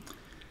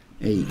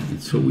 Hey,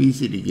 it's so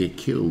easy to get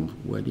killed.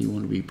 Why do you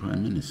want to be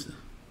prime minister?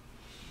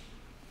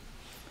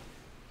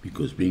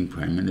 Because being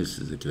prime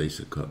minister is a case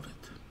of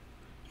covet.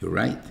 You're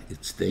right,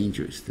 it's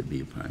dangerous to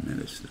be a prime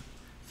minister.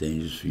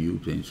 dangerous for you,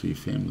 dangerous for your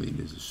family.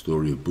 There's a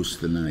story of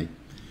Bustanai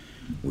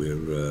where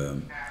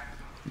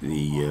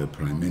the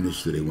prime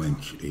minister, they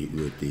went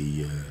with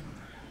the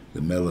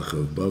Melech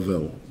of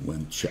Bavel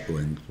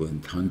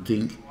went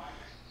hunting,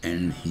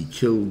 and he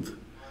killed,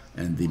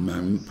 and the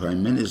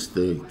prime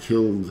minister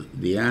killed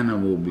the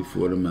animal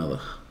before the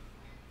Melech.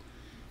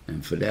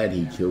 And for that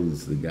he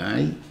kills the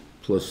guy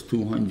plus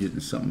 200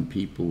 and something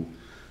people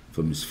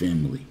from his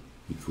family,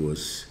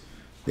 because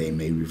they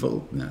may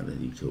revolt now that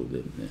he killed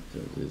them.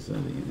 There's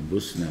nothing. The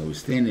Busna was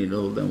standing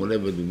all down,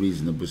 whatever the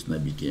reason the Busna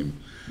became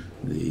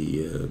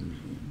the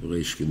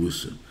Reish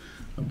Kilusa.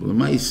 But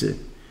Lamaisa,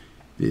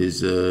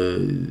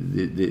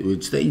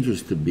 it's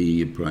dangerous to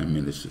be a prime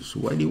minister. So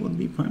why do you want to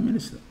be prime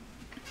minister?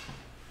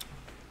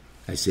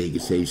 I say you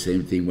can say the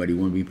same thing. Why do you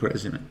want to be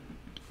president?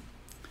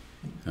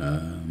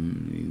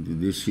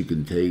 This you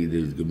can take.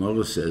 The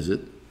Gemara says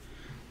it.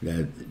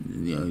 That,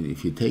 you know,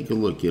 if you take a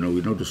look, you know,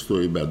 we know the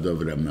story about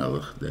David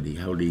HaMelech, that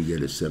how did he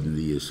get his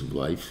 70 years of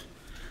life?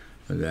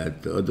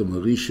 That Adam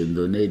Harishon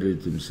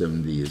donated him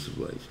 70 years of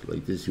life.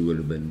 Like this, he would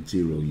have been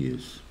 0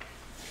 years,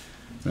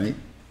 right?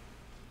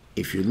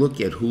 If you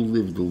look at who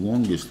lived the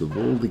longest of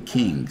all the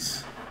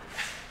kings,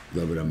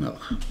 David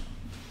HaMelech,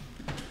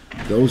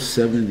 those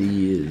 70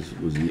 years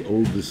was the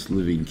oldest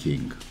living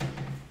king.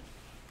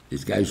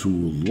 There's guys who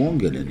ruled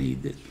longer than he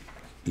did.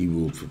 He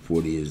ruled for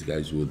 40 years,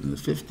 guys who ruled in the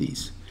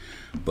 50s.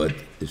 But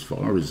as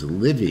far as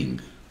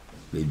living,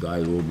 they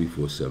died all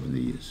before 70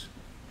 years.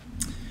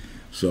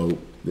 So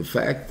the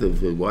fact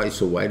of why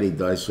they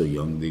die so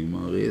young, the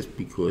Gemara is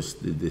because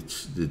the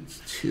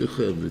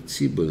tzircha of the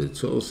tzibur, the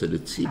tzos of the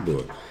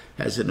tzibur,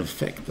 has an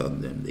effect on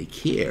them. They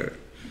care,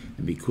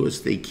 and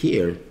because they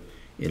care,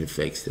 it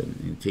affects them.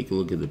 And take a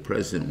look at the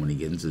president when he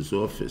gets into his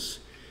office,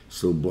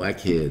 still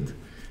black-haired,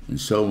 and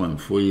so on.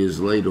 4 years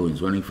later, when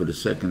he's running for the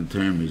second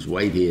term, he's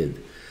white-haired,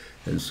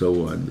 and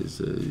so on.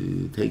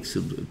 It takes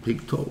a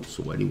big toll.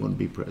 So why do you want to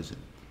be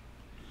president?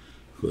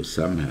 Because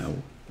somehow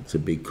it's a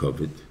big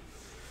covet,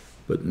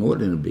 but more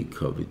than a big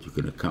covet, you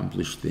can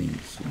accomplish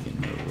things. You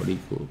can, what do you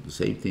call it? The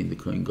same thing the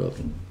Kohen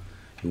Gadol.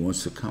 He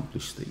wants to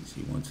accomplish things.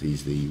 He wants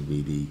these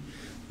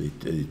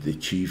the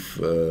chief,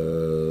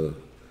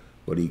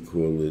 what do you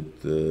call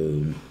it,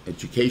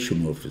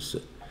 education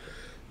officer.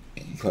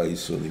 Okay,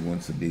 so he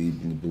wants to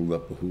build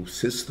up a whole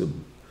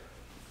system.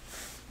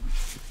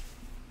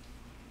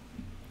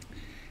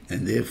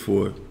 And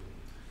therefore,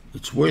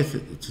 it's worth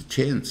it. It's a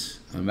chance.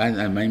 I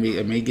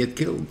may get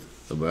killed.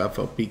 But if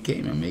I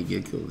came, I may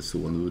get killed. I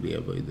still want to do the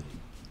avodah.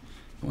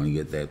 I want to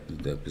get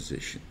that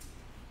position.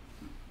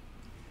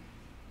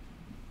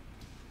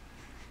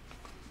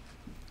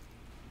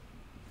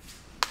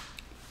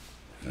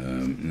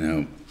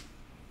 Now,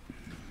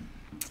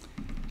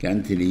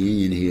 come to the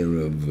union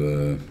here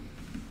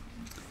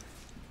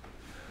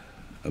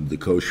of the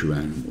kosher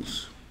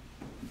animals.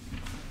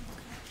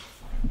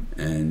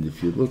 And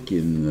if you look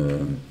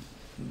in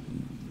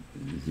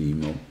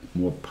the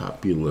more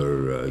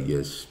popular,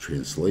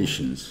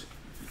 translations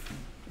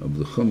of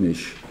the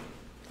Chumash,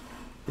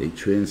 they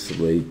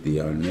translate the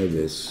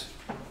Arnevis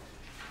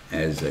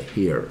as a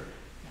hare.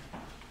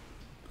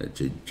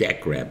 That's a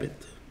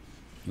jackrabbit,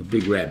 a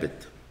big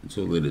rabbit. That's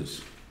all it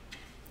is.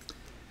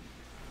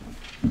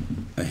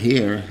 A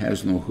hare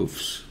has no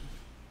hoofs.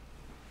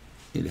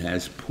 It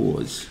has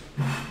paws.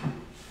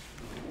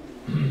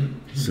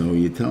 So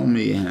you tell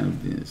me you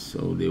have this.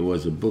 So there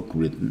was a book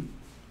written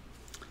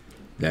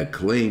that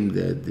claimed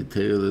that the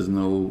Torah does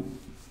no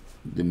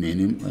the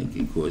minim, like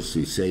of course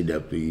you say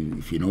that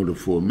if you know the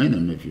 4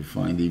 minim, if you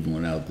find even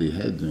without the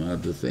heads and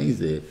without the things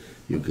there,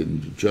 you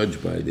can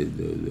judge by the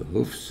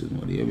hoofs and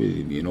whatever.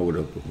 You know what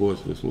a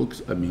horse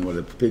looks. I mean, what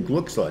a pig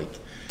looks like,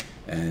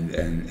 and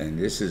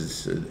this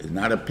is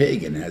not a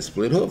pig and has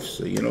split hoofs.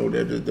 So you know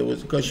there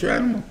was a kosher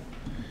animal.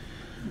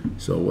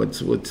 So what's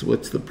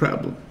the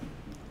problem?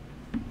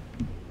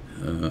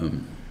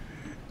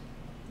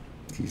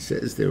 He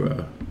says there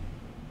are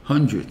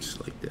hundreds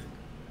like that.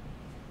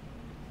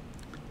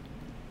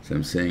 So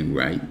I'm saying,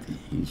 right,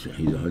 he's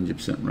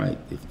 100% right.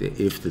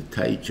 If the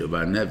taich of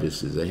our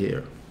nevis is a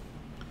hare,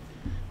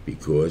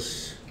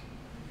 because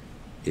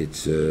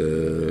it's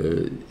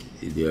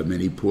there are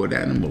many port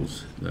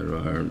animals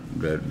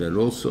that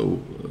also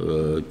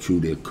chew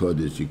their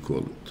cud, as you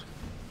call it,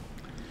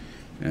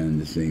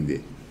 and the thing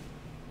that.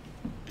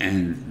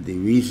 And the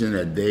reason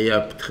that they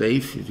are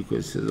treif is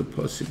because there's a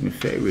pasuk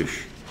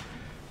meferish.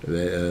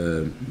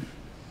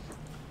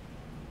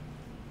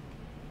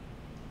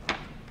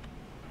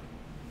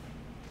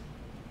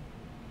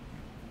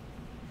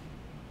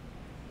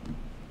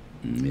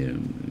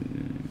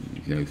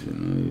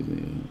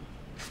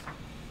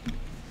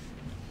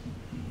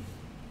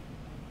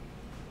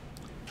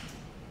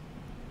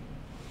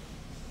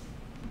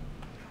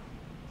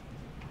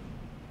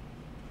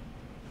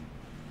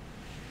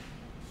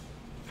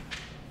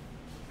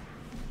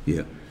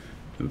 Yeah,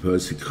 the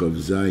pasuk Chav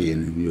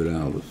Zayin in Yud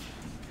Aleph.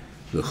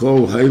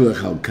 V'chol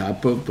haylech al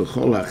kapov,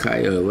 v'chol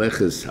hachaya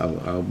aleches al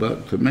arba,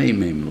 t'mei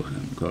meim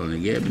lochem. Kol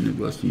negeb and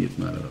neblas niyut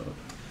marav.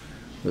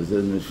 Because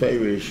in the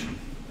Ferish,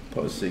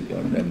 posik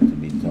on them to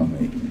be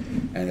tummy,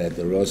 and that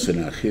the Rosh and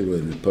Achila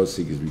and the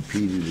posik is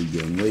repeated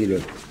again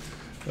later.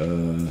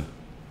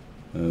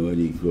 What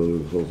do you call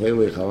it?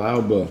 Cholchele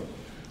chalarba,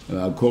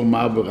 kol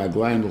marba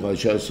raglayim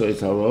l'chasher soit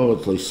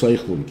ha'orot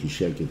lo'soichlum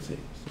kisheketzei.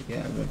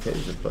 Yeah,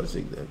 there's a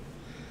posik that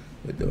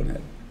we don't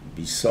have.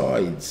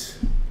 Besides,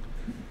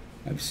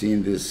 I've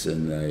seen this,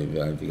 and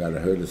I've got to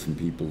heard it from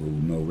people who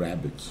know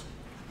rabbits.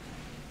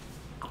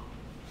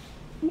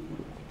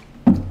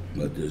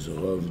 But there's a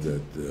Harav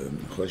that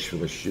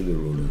Shiur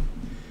wrote a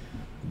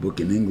book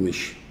in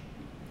English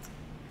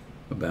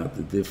about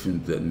the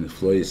different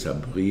Nefloyes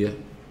Habriya,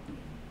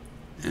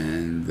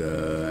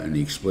 and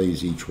he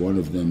explains each one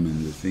of them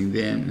and the thing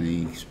there, and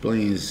he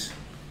explains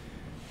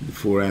the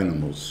four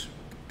animals,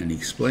 and he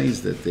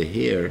explains that the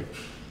hare,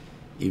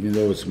 even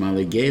though it's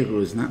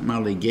Maligeru, it's not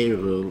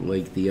Maligeru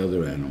like the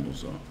other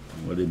animals are.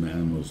 What do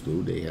animals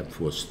do? They have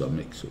four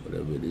stomachs or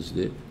whatever it is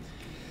there.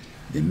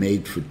 They're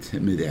made for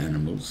timid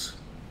animals.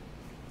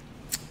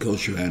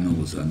 Kosher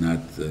animals are not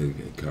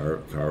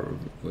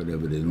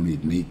whatever, they don't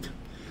eat meat.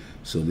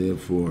 So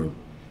therefore,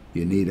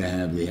 you need to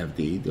have, they have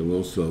to eat.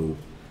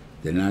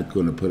 They're not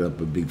going to put up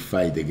a big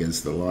fight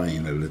against the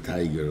lion or the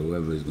tiger or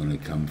whoever is going to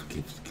come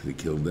to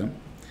kill them.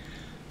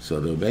 So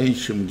the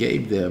Rebbeinu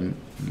gave them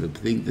the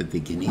thing that they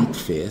can eat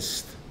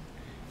fast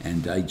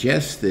and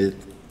digest it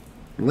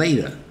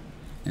later.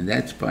 And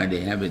that's why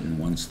they have it in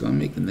one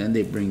stomach, and then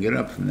they bring it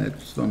up from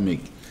that stomach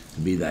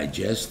to be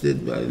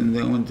digested, and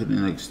then on to the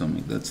next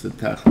stomach. That's the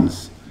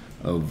tachlis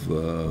of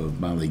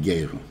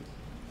Maligeru.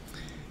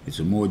 It's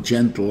a more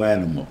gentle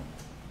animal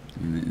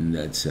in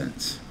that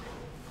sense.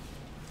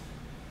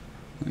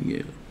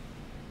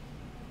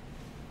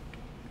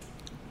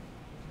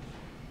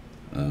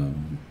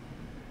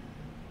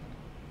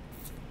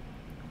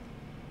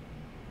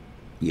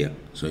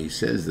 So he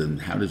says, then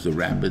how does a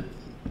rabbit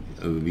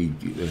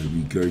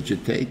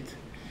regurgitate?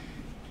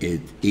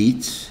 It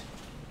eats,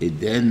 it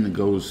then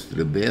goes to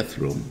the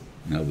bathroom,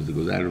 now it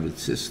goes out of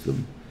its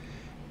system,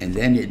 and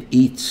then it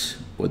eats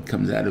what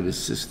comes out of its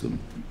system,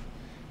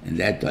 and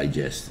that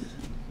digests it.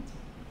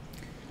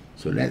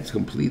 So that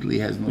completely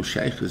has no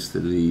shaykhs to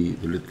the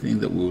thing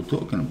that we were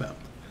talking about.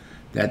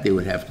 That they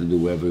would have to do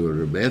wherever they go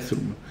to the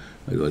bathroom,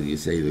 or you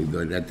say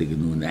that they can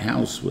do in the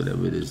house,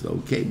 whatever it is,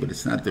 okay, but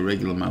it's not the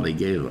regular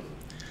Maligera.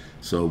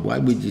 So why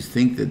would you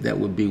think that that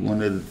would be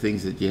one of the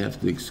things that you have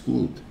to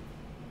exclude?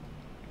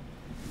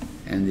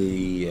 And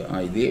the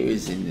idea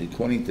is,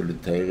 according to the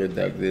Torah,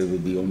 that there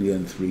would be only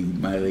on 3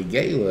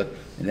 Maligera,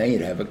 and then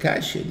you'd have a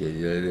kasha.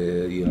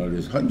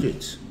 There's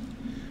hundreds.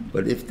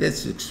 But if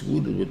that's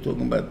excluded, we're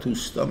talking about 2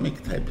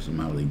 stomach types of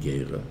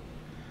Maligera.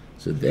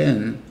 So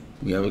then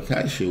we have a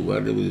kasha,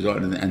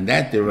 and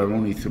that there are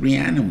only 3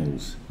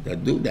 animals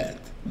that do that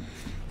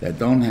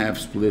don't have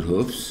split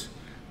hoofs,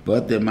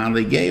 but they're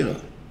Maligera.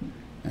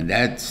 And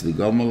that's the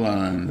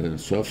Gomala and the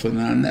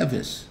Sofana and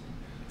Nevis.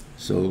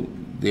 So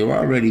there are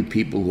already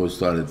people who have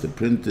started to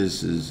print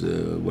this as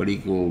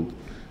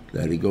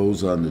that it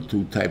goes on the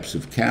 2 types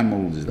of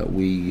camels that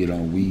we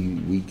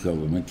call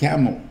them a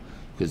camel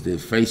because their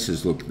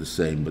faces look the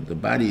same, but the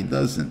body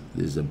doesn't.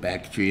 There's a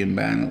Bactrian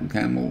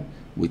camel,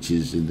 which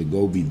is in the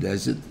Gobi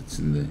Desert. It's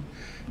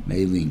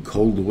mainly in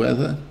cold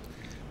weather.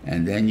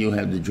 And then you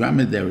have the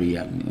dromedary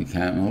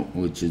camel,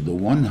 which is the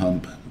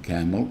one-hump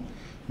camel,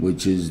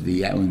 which is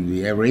in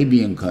the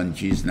Arabian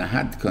countries, in the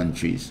hot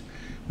countries,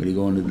 when you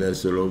go in the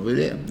desert over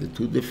there, the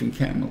 2 different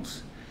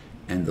camels.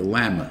 And the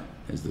llama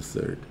is the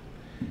 3rd.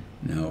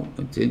 Now,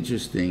 it's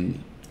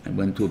interesting, I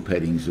went to a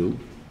petting zoo,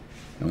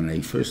 and when I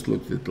first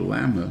looked at the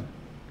llama,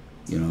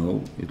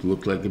 it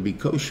looked like a big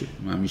kosher.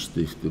 Mamish,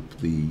 the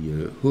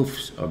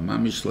hoofs are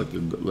mamish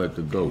like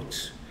a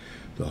goat's.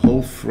 The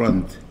whole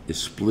front is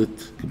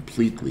split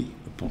completely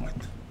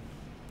apart.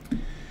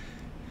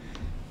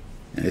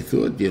 And I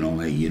thought,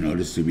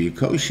 this to be a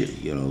kosher,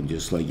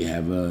 just like you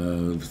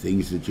have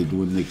things that you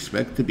wouldn't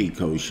expect to be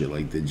kosher,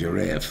 like the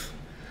giraffe,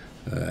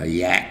 a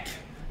yak.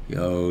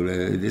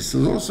 This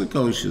is also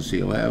kosher, so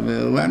you'll have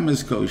a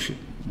llama's kosher.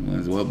 It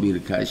as well be the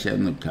kasha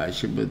and the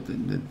kasha, but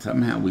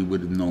somehow we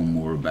would have known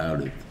more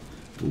about it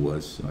if it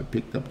was. So I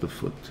picked up the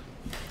foot.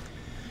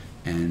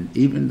 And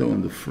even though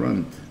in the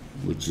front,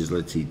 which is,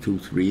 let's see,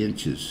 2-3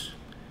 inches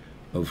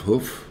of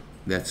hoof,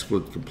 that's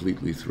split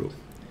completely through.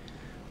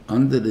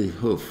 Under the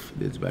hoof,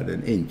 there's about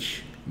 1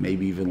 inch,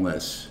 maybe even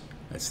less.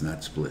 That's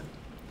not split.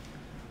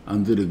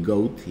 Under the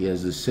goat,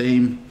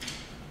 the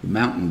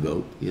mountain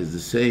goat, he has the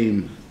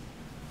same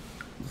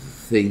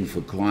thing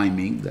for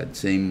climbing, that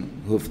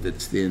same hoof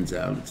that stands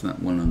out. It's not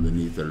one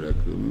underneath the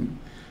rectum,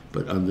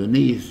 but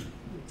underneath,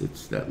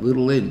 it's that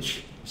little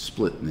inch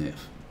split in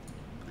half.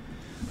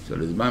 So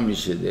there's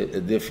mamish a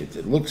difference.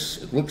 It looks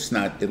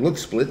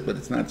split, but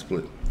it's not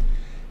split.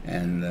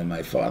 And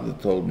my father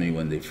told me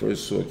when they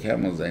first saw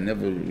camels, I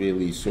never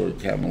really saw a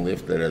camel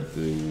after that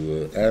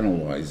to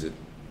analyze it.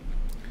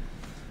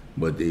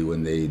 But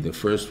the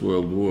First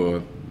World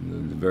War,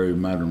 the very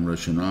modern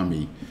Russian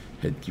army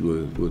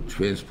were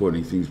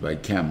transporting things by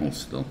camel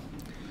still.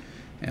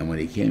 And when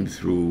he came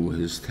through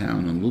his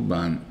town in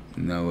Luban,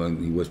 No,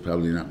 he was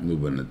probably not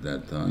Luban at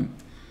that time.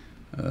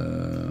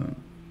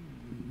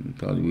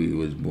 Probably he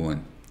was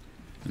born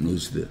in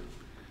Uzda.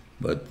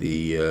 But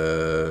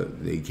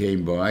they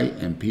came by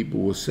and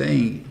people were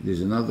saying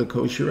there's another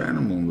kosher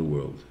animal in the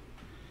world.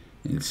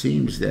 And it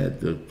seems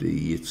that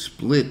it's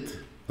split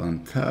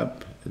on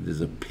top, and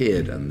there's a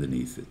pad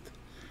underneath it.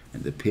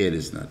 And the pad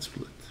is not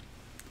split.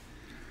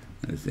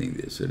 I think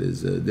this. So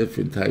there's a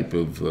different type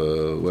of,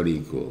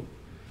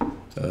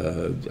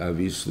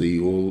 obviously,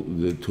 all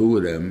the two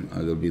of them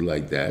are going to be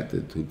like that, the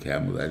two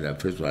camels.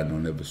 First of all, I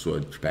never saw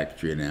a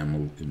Bactrian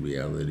animal in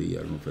reality.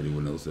 I don't know if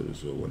anyone else ever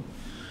saw one.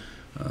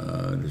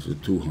 There's a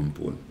two-hump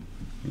one.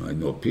 I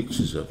know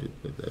pictures of it,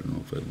 but I don't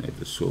know if I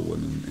ever saw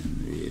one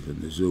in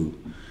the zoo.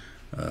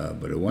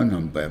 But a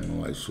one-hump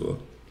animal I saw.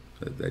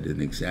 I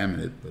didn't examine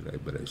it,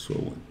 but I saw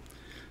one.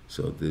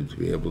 So to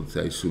be able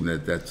to, I assume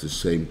that's the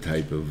same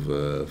type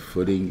of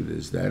footing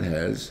as that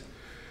has.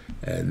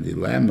 And the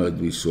lamad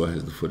we saw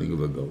has the footing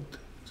of a goat.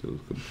 So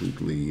it's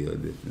completely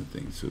different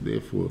thing. So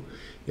therefore,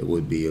 it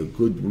would be a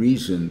good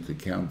reason to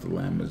count the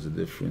lamb as a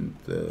different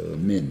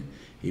min,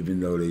 even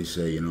though they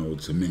say,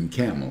 it's a min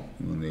camel.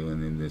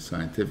 When they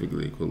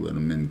scientifically they call it a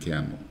min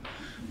camel.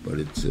 But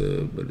it's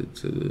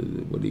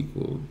what do you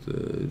call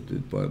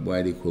it?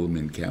 Why do you call it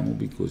min camel?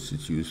 Because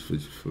it's used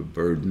for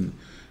burden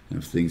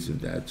and things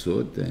of that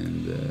sort.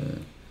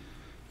 And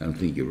I don't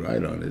think you're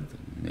right on it.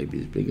 Maybe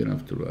it's big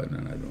enough to ride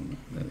on. I don't know.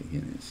 That I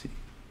can't see.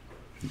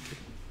 Okay.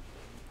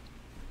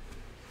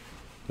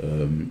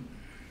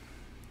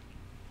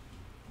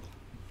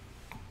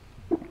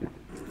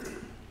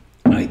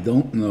 I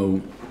don't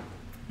know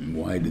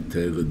why the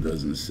Torah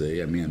doesn't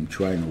say. I mean, I'm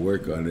trying to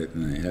work on it,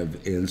 and I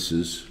have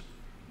answers.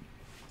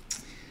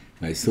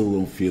 I still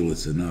don't feel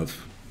it's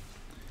enough.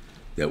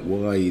 That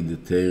why the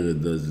Torah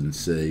doesn't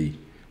say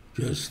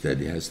just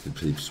that it has to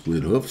be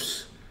split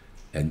hoofs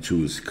and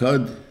chew his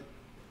cud,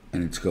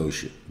 and it's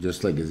kosher.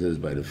 Just like it says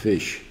by the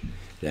fish.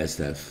 It has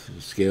to have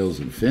scales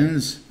and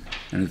fins,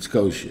 and it's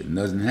kosher. It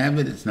doesn't have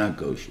it, it's not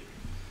kosher.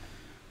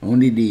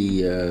 Only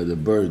the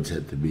birds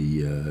had to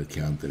be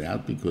counted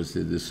out because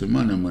the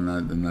simonim were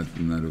not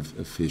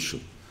official.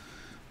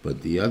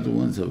 But the other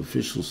ones have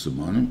official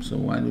simonim, so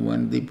why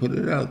did they put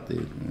it out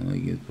there?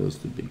 Like it's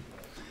supposed to be.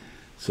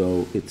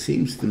 So it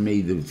seems to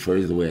me,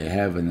 the way I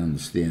have and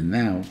understand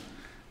now,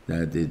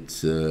 that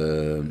it's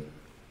that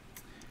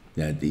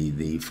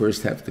they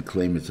first have to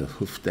claim it's a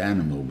hoofed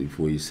animal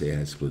before you say it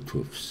has split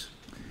hoofs.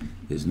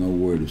 There's no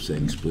word of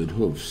saying split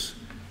hoofs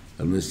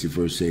unless you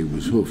first say it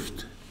was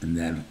hoofed, and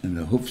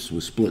the hoofs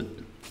were split.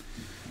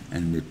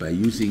 And by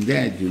using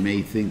that, you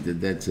may think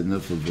that that's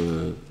enough of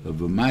a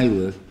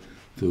milah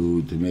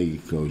to make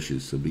it kosher.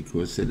 So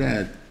because of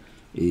that,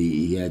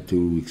 he had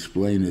to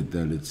explain it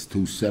that it's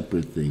two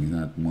separate things,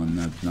 not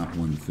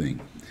one thing.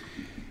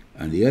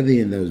 On the other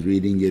hand, I was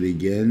reading it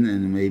again,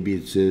 and maybe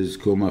it says,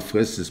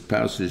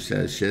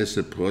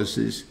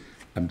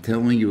 I'm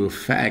telling you a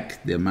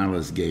fact, they're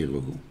malas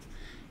geiruhu.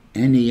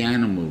 Any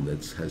animal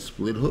that has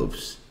split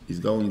hoofs is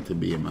going to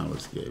be a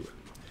malas geira.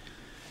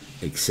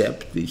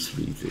 Except these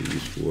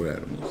four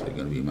animals. They're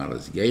going to be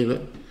malas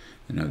geira,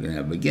 and they're going to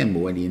have again, but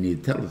what do you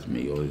need to tell it to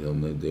me?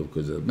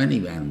 Because there are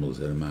many animals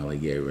that are malas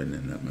geira and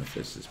they're not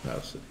mafesses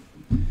pausa.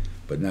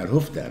 But not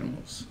hoofed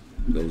animals.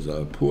 Those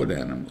are poured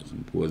animals,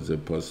 and pours are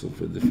possible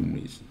for a different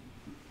reason.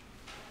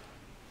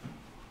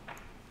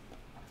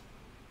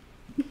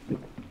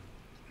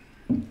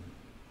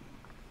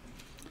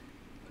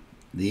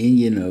 The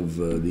Indian of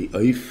the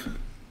oif,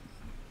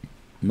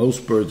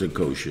 most birds are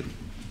kosher.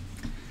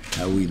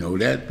 How we know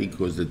that?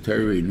 Because the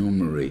Torah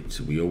enumerates.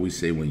 We always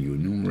say when you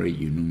enumerate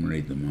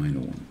the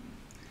minor one.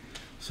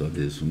 So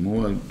there's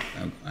more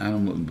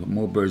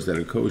birds that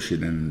are kosher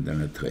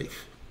than a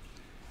treif.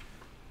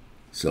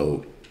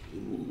 So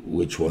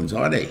which ones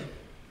are they?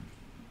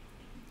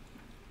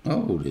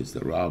 Oh, there's the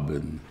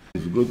robin.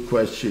 It's a good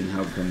question.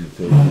 How come the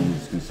Torah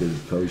is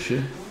considered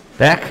kosher?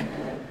 Back?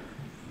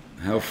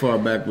 How far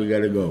back we got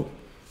to go?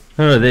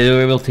 No, they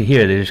were able to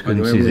hear. They just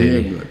couldn't see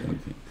the...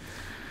 Okay.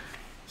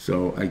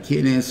 So I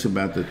can't answer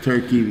about the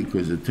turkey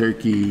because the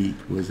turkey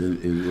was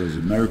an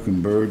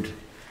American bird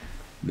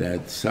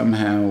that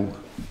somehow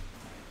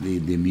the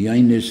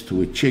miyainis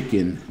to a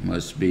chicken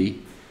must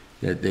be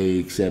that they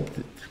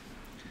accepted.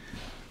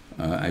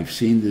 I've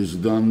seen this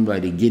done by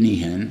the guinea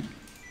hen.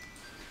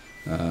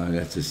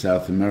 That's a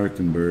South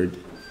American bird,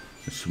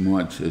 a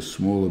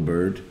smaller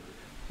bird,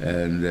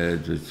 and I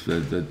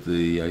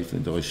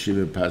think the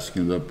Shiur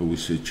paskined up it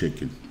was a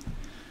chicken.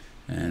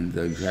 And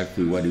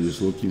exactly what he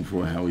was looking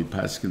for, how he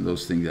paskined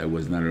those things, I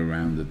was not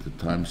around at the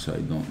time, so I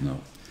don't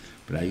know.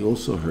 But I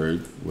also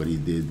heard what he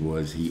did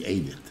was he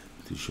ate it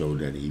to show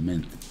that he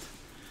meant it.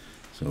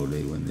 So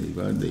they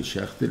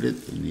shechted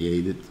it and he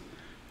ate it.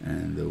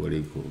 And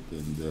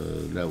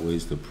and that way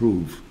is to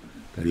prove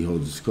that he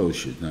holds it's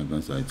kosher. It's not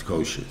going to say it's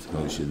kosher,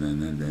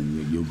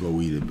 then you'll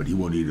go eat it, but he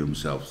won't eat it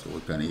himself. So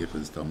what kind of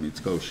yichus tell me it's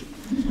kosher?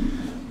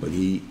 But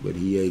he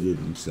ate it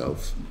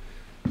himself.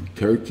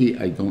 Turkey,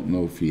 I don't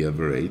know if he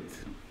ever ate.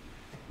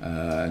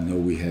 I know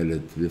we had a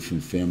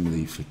different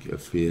family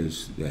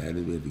affairs. We had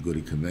to go to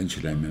a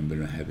convention. I remember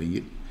not having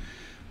it.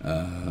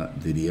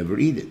 Did he ever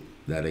eat it?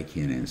 That I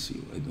can't answer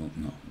you. I don't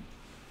know.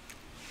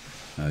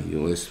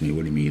 You'll ask me,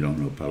 what do you mean you don't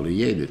know? Probably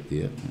he ate it,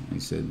 yeah. I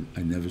said,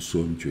 I never saw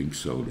him drink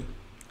soda.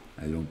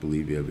 I don't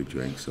believe he ever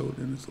drank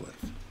soda in his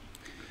life.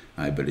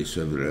 But he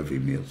served it every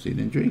meal, so he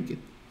didn't drink it.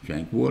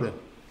 Drank water,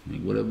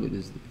 whatever it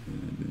is.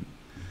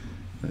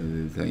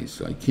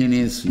 So I can't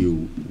answer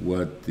you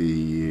what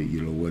the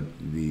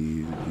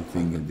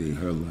thing that they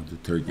held on the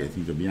turkey. I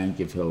think Rabbi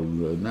Yankiv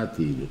held not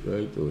to eat it,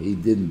 right? Or he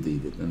didn't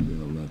eat it, and they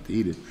held not to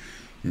eat it,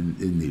 and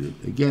didn't eat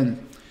it.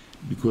 Again,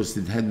 because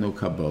it had no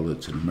Kabbalah,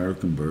 it's an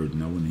American bird,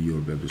 no one in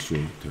Europe ever saw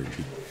a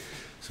turkey.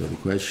 So the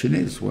question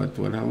is, what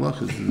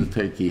halachas does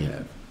the turkey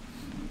have?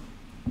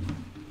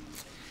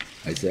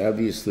 I say,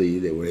 obviously,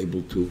 they were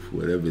able to,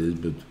 whatever it is,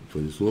 but for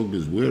as long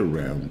as we're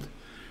around,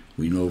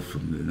 we know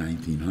from the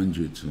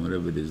 1900s and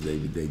whatever it is, they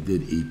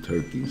did eat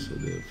turkey, so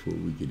therefore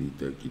we could eat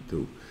turkey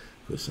too.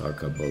 Because our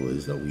Kabbalah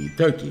is that we eat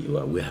turkey.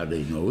 Well, how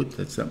they know it,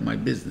 that's not my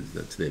business,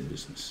 that's their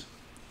business.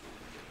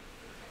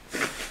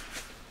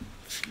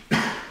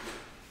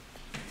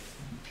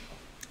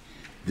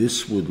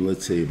 This would,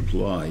 let's say,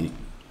 apply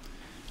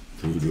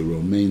to the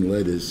romaine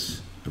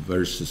lettuce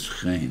versus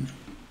chain.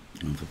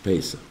 And for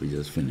Pesach, we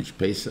just finished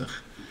Pesach.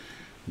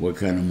 What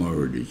kind of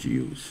mortar did you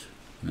use?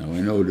 Now, I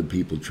know that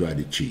people try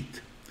to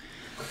cheat.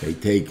 They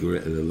take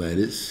the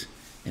lettuce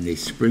and they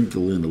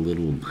sprinkle in a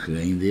little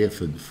chain there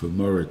for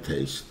mortar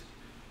taste.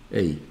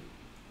 Hey,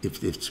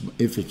 if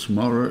it's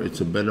mortar,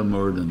 it's a better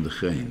mortar than the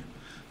chain.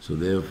 So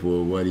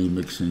therefore, why are you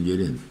mixing it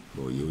in?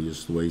 Well, you're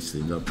just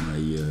wasting up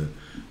my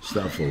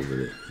stuff over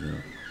there. You know?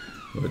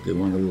 But they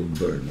want a little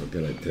burn. What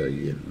can I tell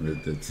you? You know,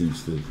 that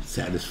seems to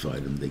satisfy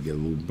them. They get a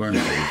little burn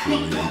before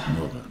they eat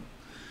mortar.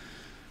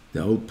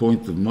 The whole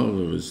point of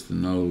mortar is to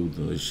know,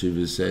 the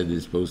Shiva said,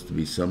 is supposed to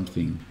be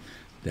something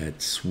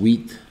that's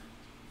sweet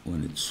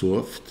when it's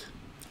soft,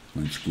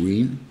 when it's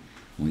green.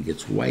 When it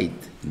gets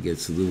white, it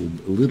gets a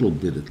little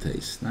bit of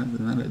taste.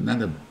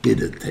 Not a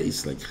bitter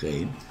taste like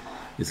chain.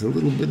 It's a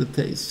little bit of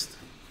taste.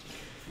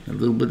 A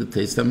little bit of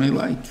taste I may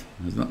like.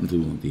 It has nothing to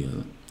do with the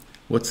other.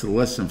 What's the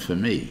lesson for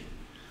me?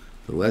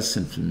 The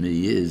lesson for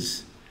me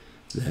is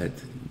that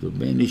the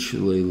Bnei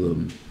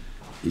Shalom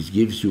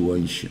gives you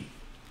onshim.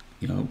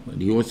 You know, but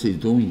he also is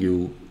doing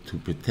you to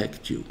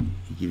protect you.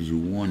 He gives you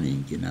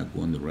warning, you're not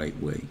going the right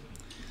way.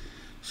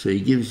 So he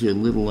gives you a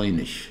little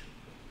einish.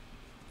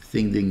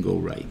 Thing didn't go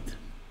right.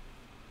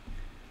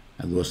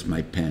 I lost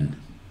my pen,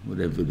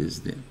 whatever it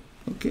is there.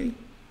 Okay.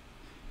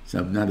 It's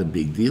not a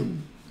big deal,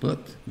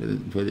 but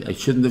it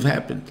shouldn't have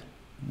happened.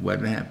 Why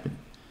did it happen?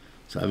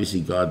 So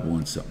obviously God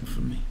wants something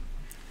from me.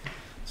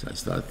 So I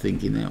start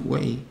thinking that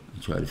way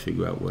and try to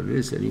figure out what it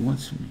is that he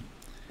wants from me.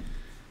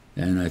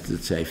 And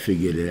let's say I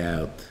figured it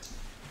out.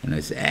 And I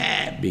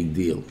say, big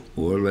deal.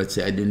 Or let's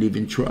say I didn't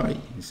even try.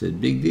 He said,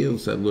 big deal,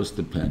 so I lost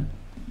the pen.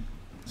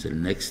 So the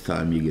next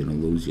time you're going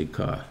to lose your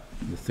car.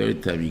 The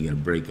third time you're going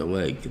to break a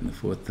leg. And the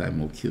fourth time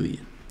will kill you.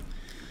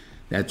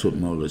 That's what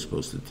Mola is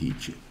supposed to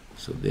teach you.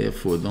 So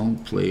therefore,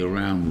 don't play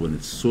around when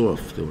it's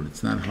soft or when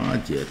it's not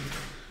hard yet.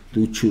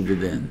 Do tshuva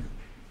then.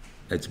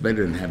 That's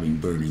better than having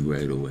burning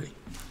right away.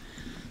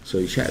 So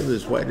Yishai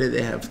says, why did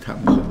they have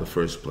tamas in the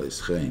first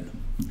place? Chayin.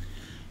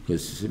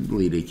 Because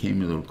simply they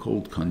came into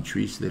cold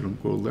countries, they don't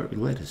grow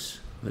lettuce.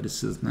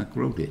 Lettuce does not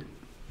grow there. In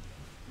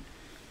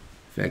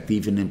fact,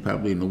 even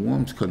probably in the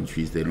warm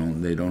countries, they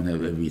don't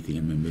have everything.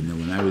 I remember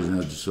when I was in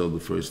Israel the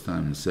first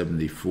time in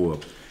 '74,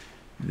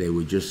 they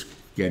were just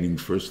getting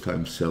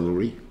first-time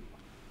celery,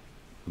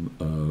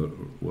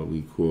 what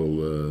we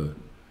call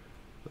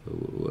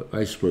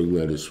iceberg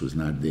lettuce was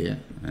not there.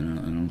 I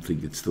don't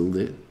think it's still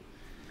there.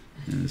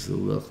 And it's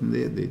still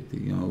there.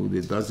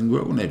 It doesn't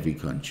grow in every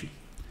country.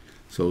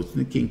 So it's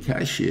thinking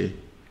kasha,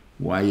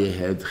 why you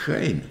had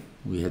chayin.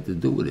 We had to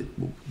do with it.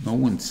 No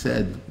one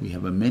said we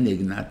have a minig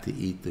not to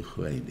eat the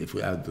chayin if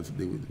we had to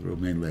do with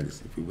romaine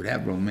lettuce. If we would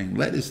have romaine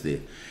lettuce there,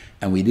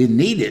 and we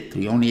didn't eat it,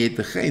 we only ate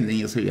the chayin, then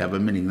you'll say you have a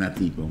minig not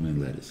to eat romaine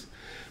lettuce.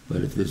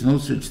 But if there's no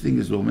such thing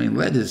as romaine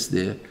lettuce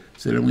there,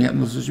 so then we have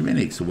no such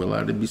minig, so we're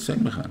allowed to be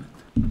samech on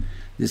it.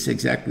 This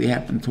exactly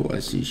happened to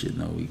us, you should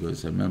know,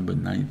 because I remember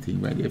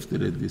right after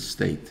the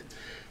state,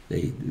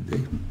 they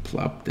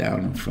plopped down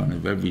in front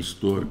of every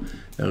store,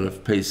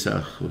 Erev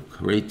Pesach,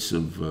 crates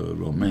of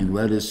romaine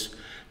lettuce.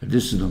 And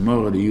this is the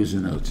more they're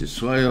using out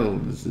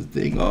Yisrael. This is the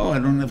thing, I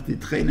don't have to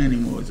train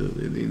anymore. So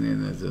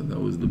that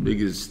was the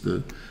biggest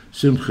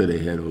simcha they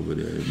had over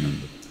there, I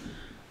remember.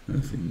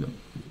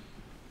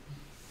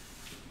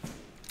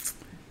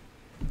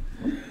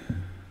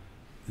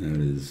 That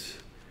is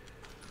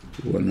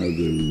one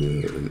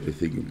other, I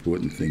think,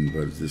 important thing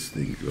about this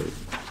thing, though.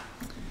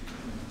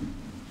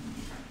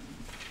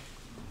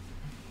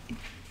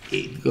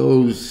 It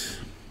goes,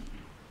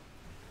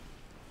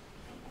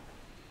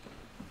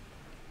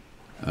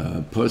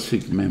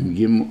 Pasuk Mem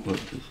Gimel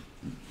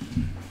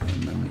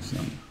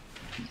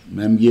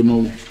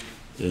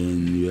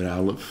in Yud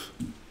Aleph,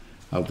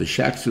 Al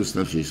Teshaksus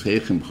Nafshis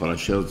Chechem Chol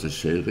Asher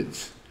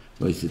Tesheretz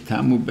Was it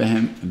tamu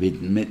behem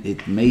mit it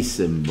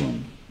meisem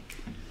bom.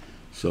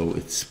 So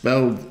it's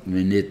spelled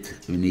minit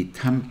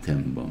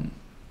tamtem bom.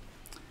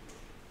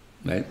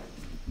 Right?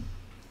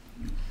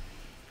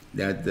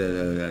 That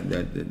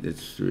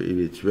it's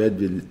read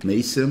with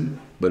meisem,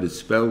 but it's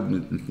spelled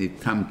mit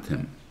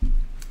tamtem.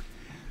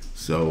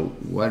 So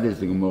what is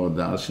the Gemara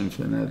darshan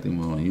for that? The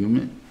Gemara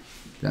human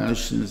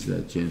darshan is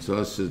that it's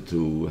also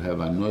to have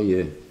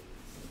anoye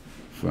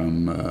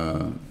from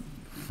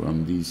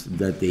these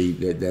that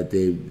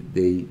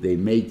they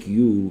make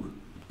you,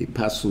 they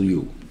passel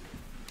you.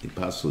 They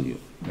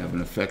have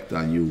an effect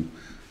on you.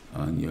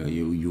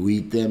 You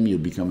eat them, you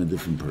become a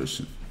different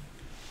person.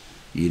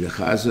 You eat a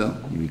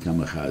chaza, you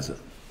become a chaza.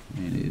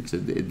 And it's a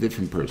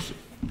different person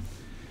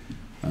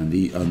on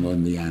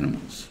the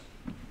animals.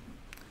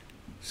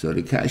 So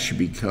the kasha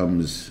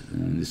becomes,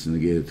 and this is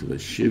negated to a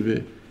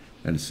shiva,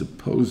 and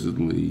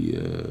supposedly,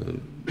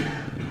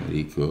 what do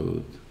you call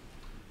it?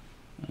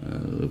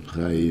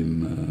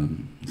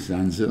 Chaim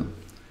Sanza,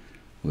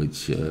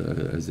 which,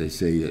 as they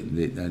say, I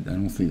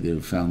don't think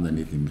they've found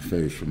anything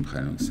nefarious from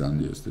Chaim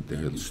Sanza, just that they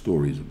heard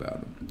stories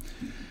about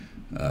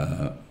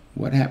him.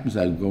 What happens?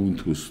 I go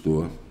into a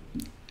store,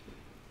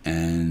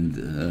 and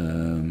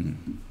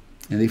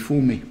they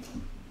fool me,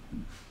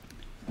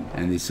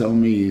 and they sell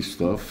me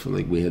stuff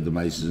like we had the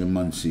mice in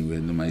Muncie, we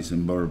had the mice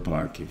in Borough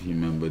Park, if you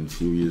remember, a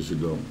few years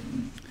ago.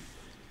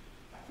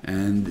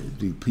 And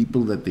the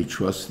people that they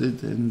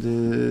trusted, and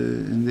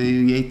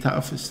they ate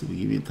tafis. They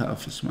give you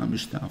tafis,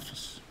 mamish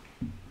tafis.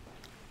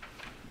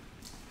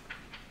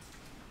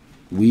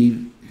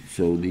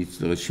 So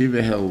the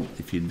Shiva held,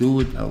 if you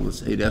do it, I'll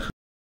say that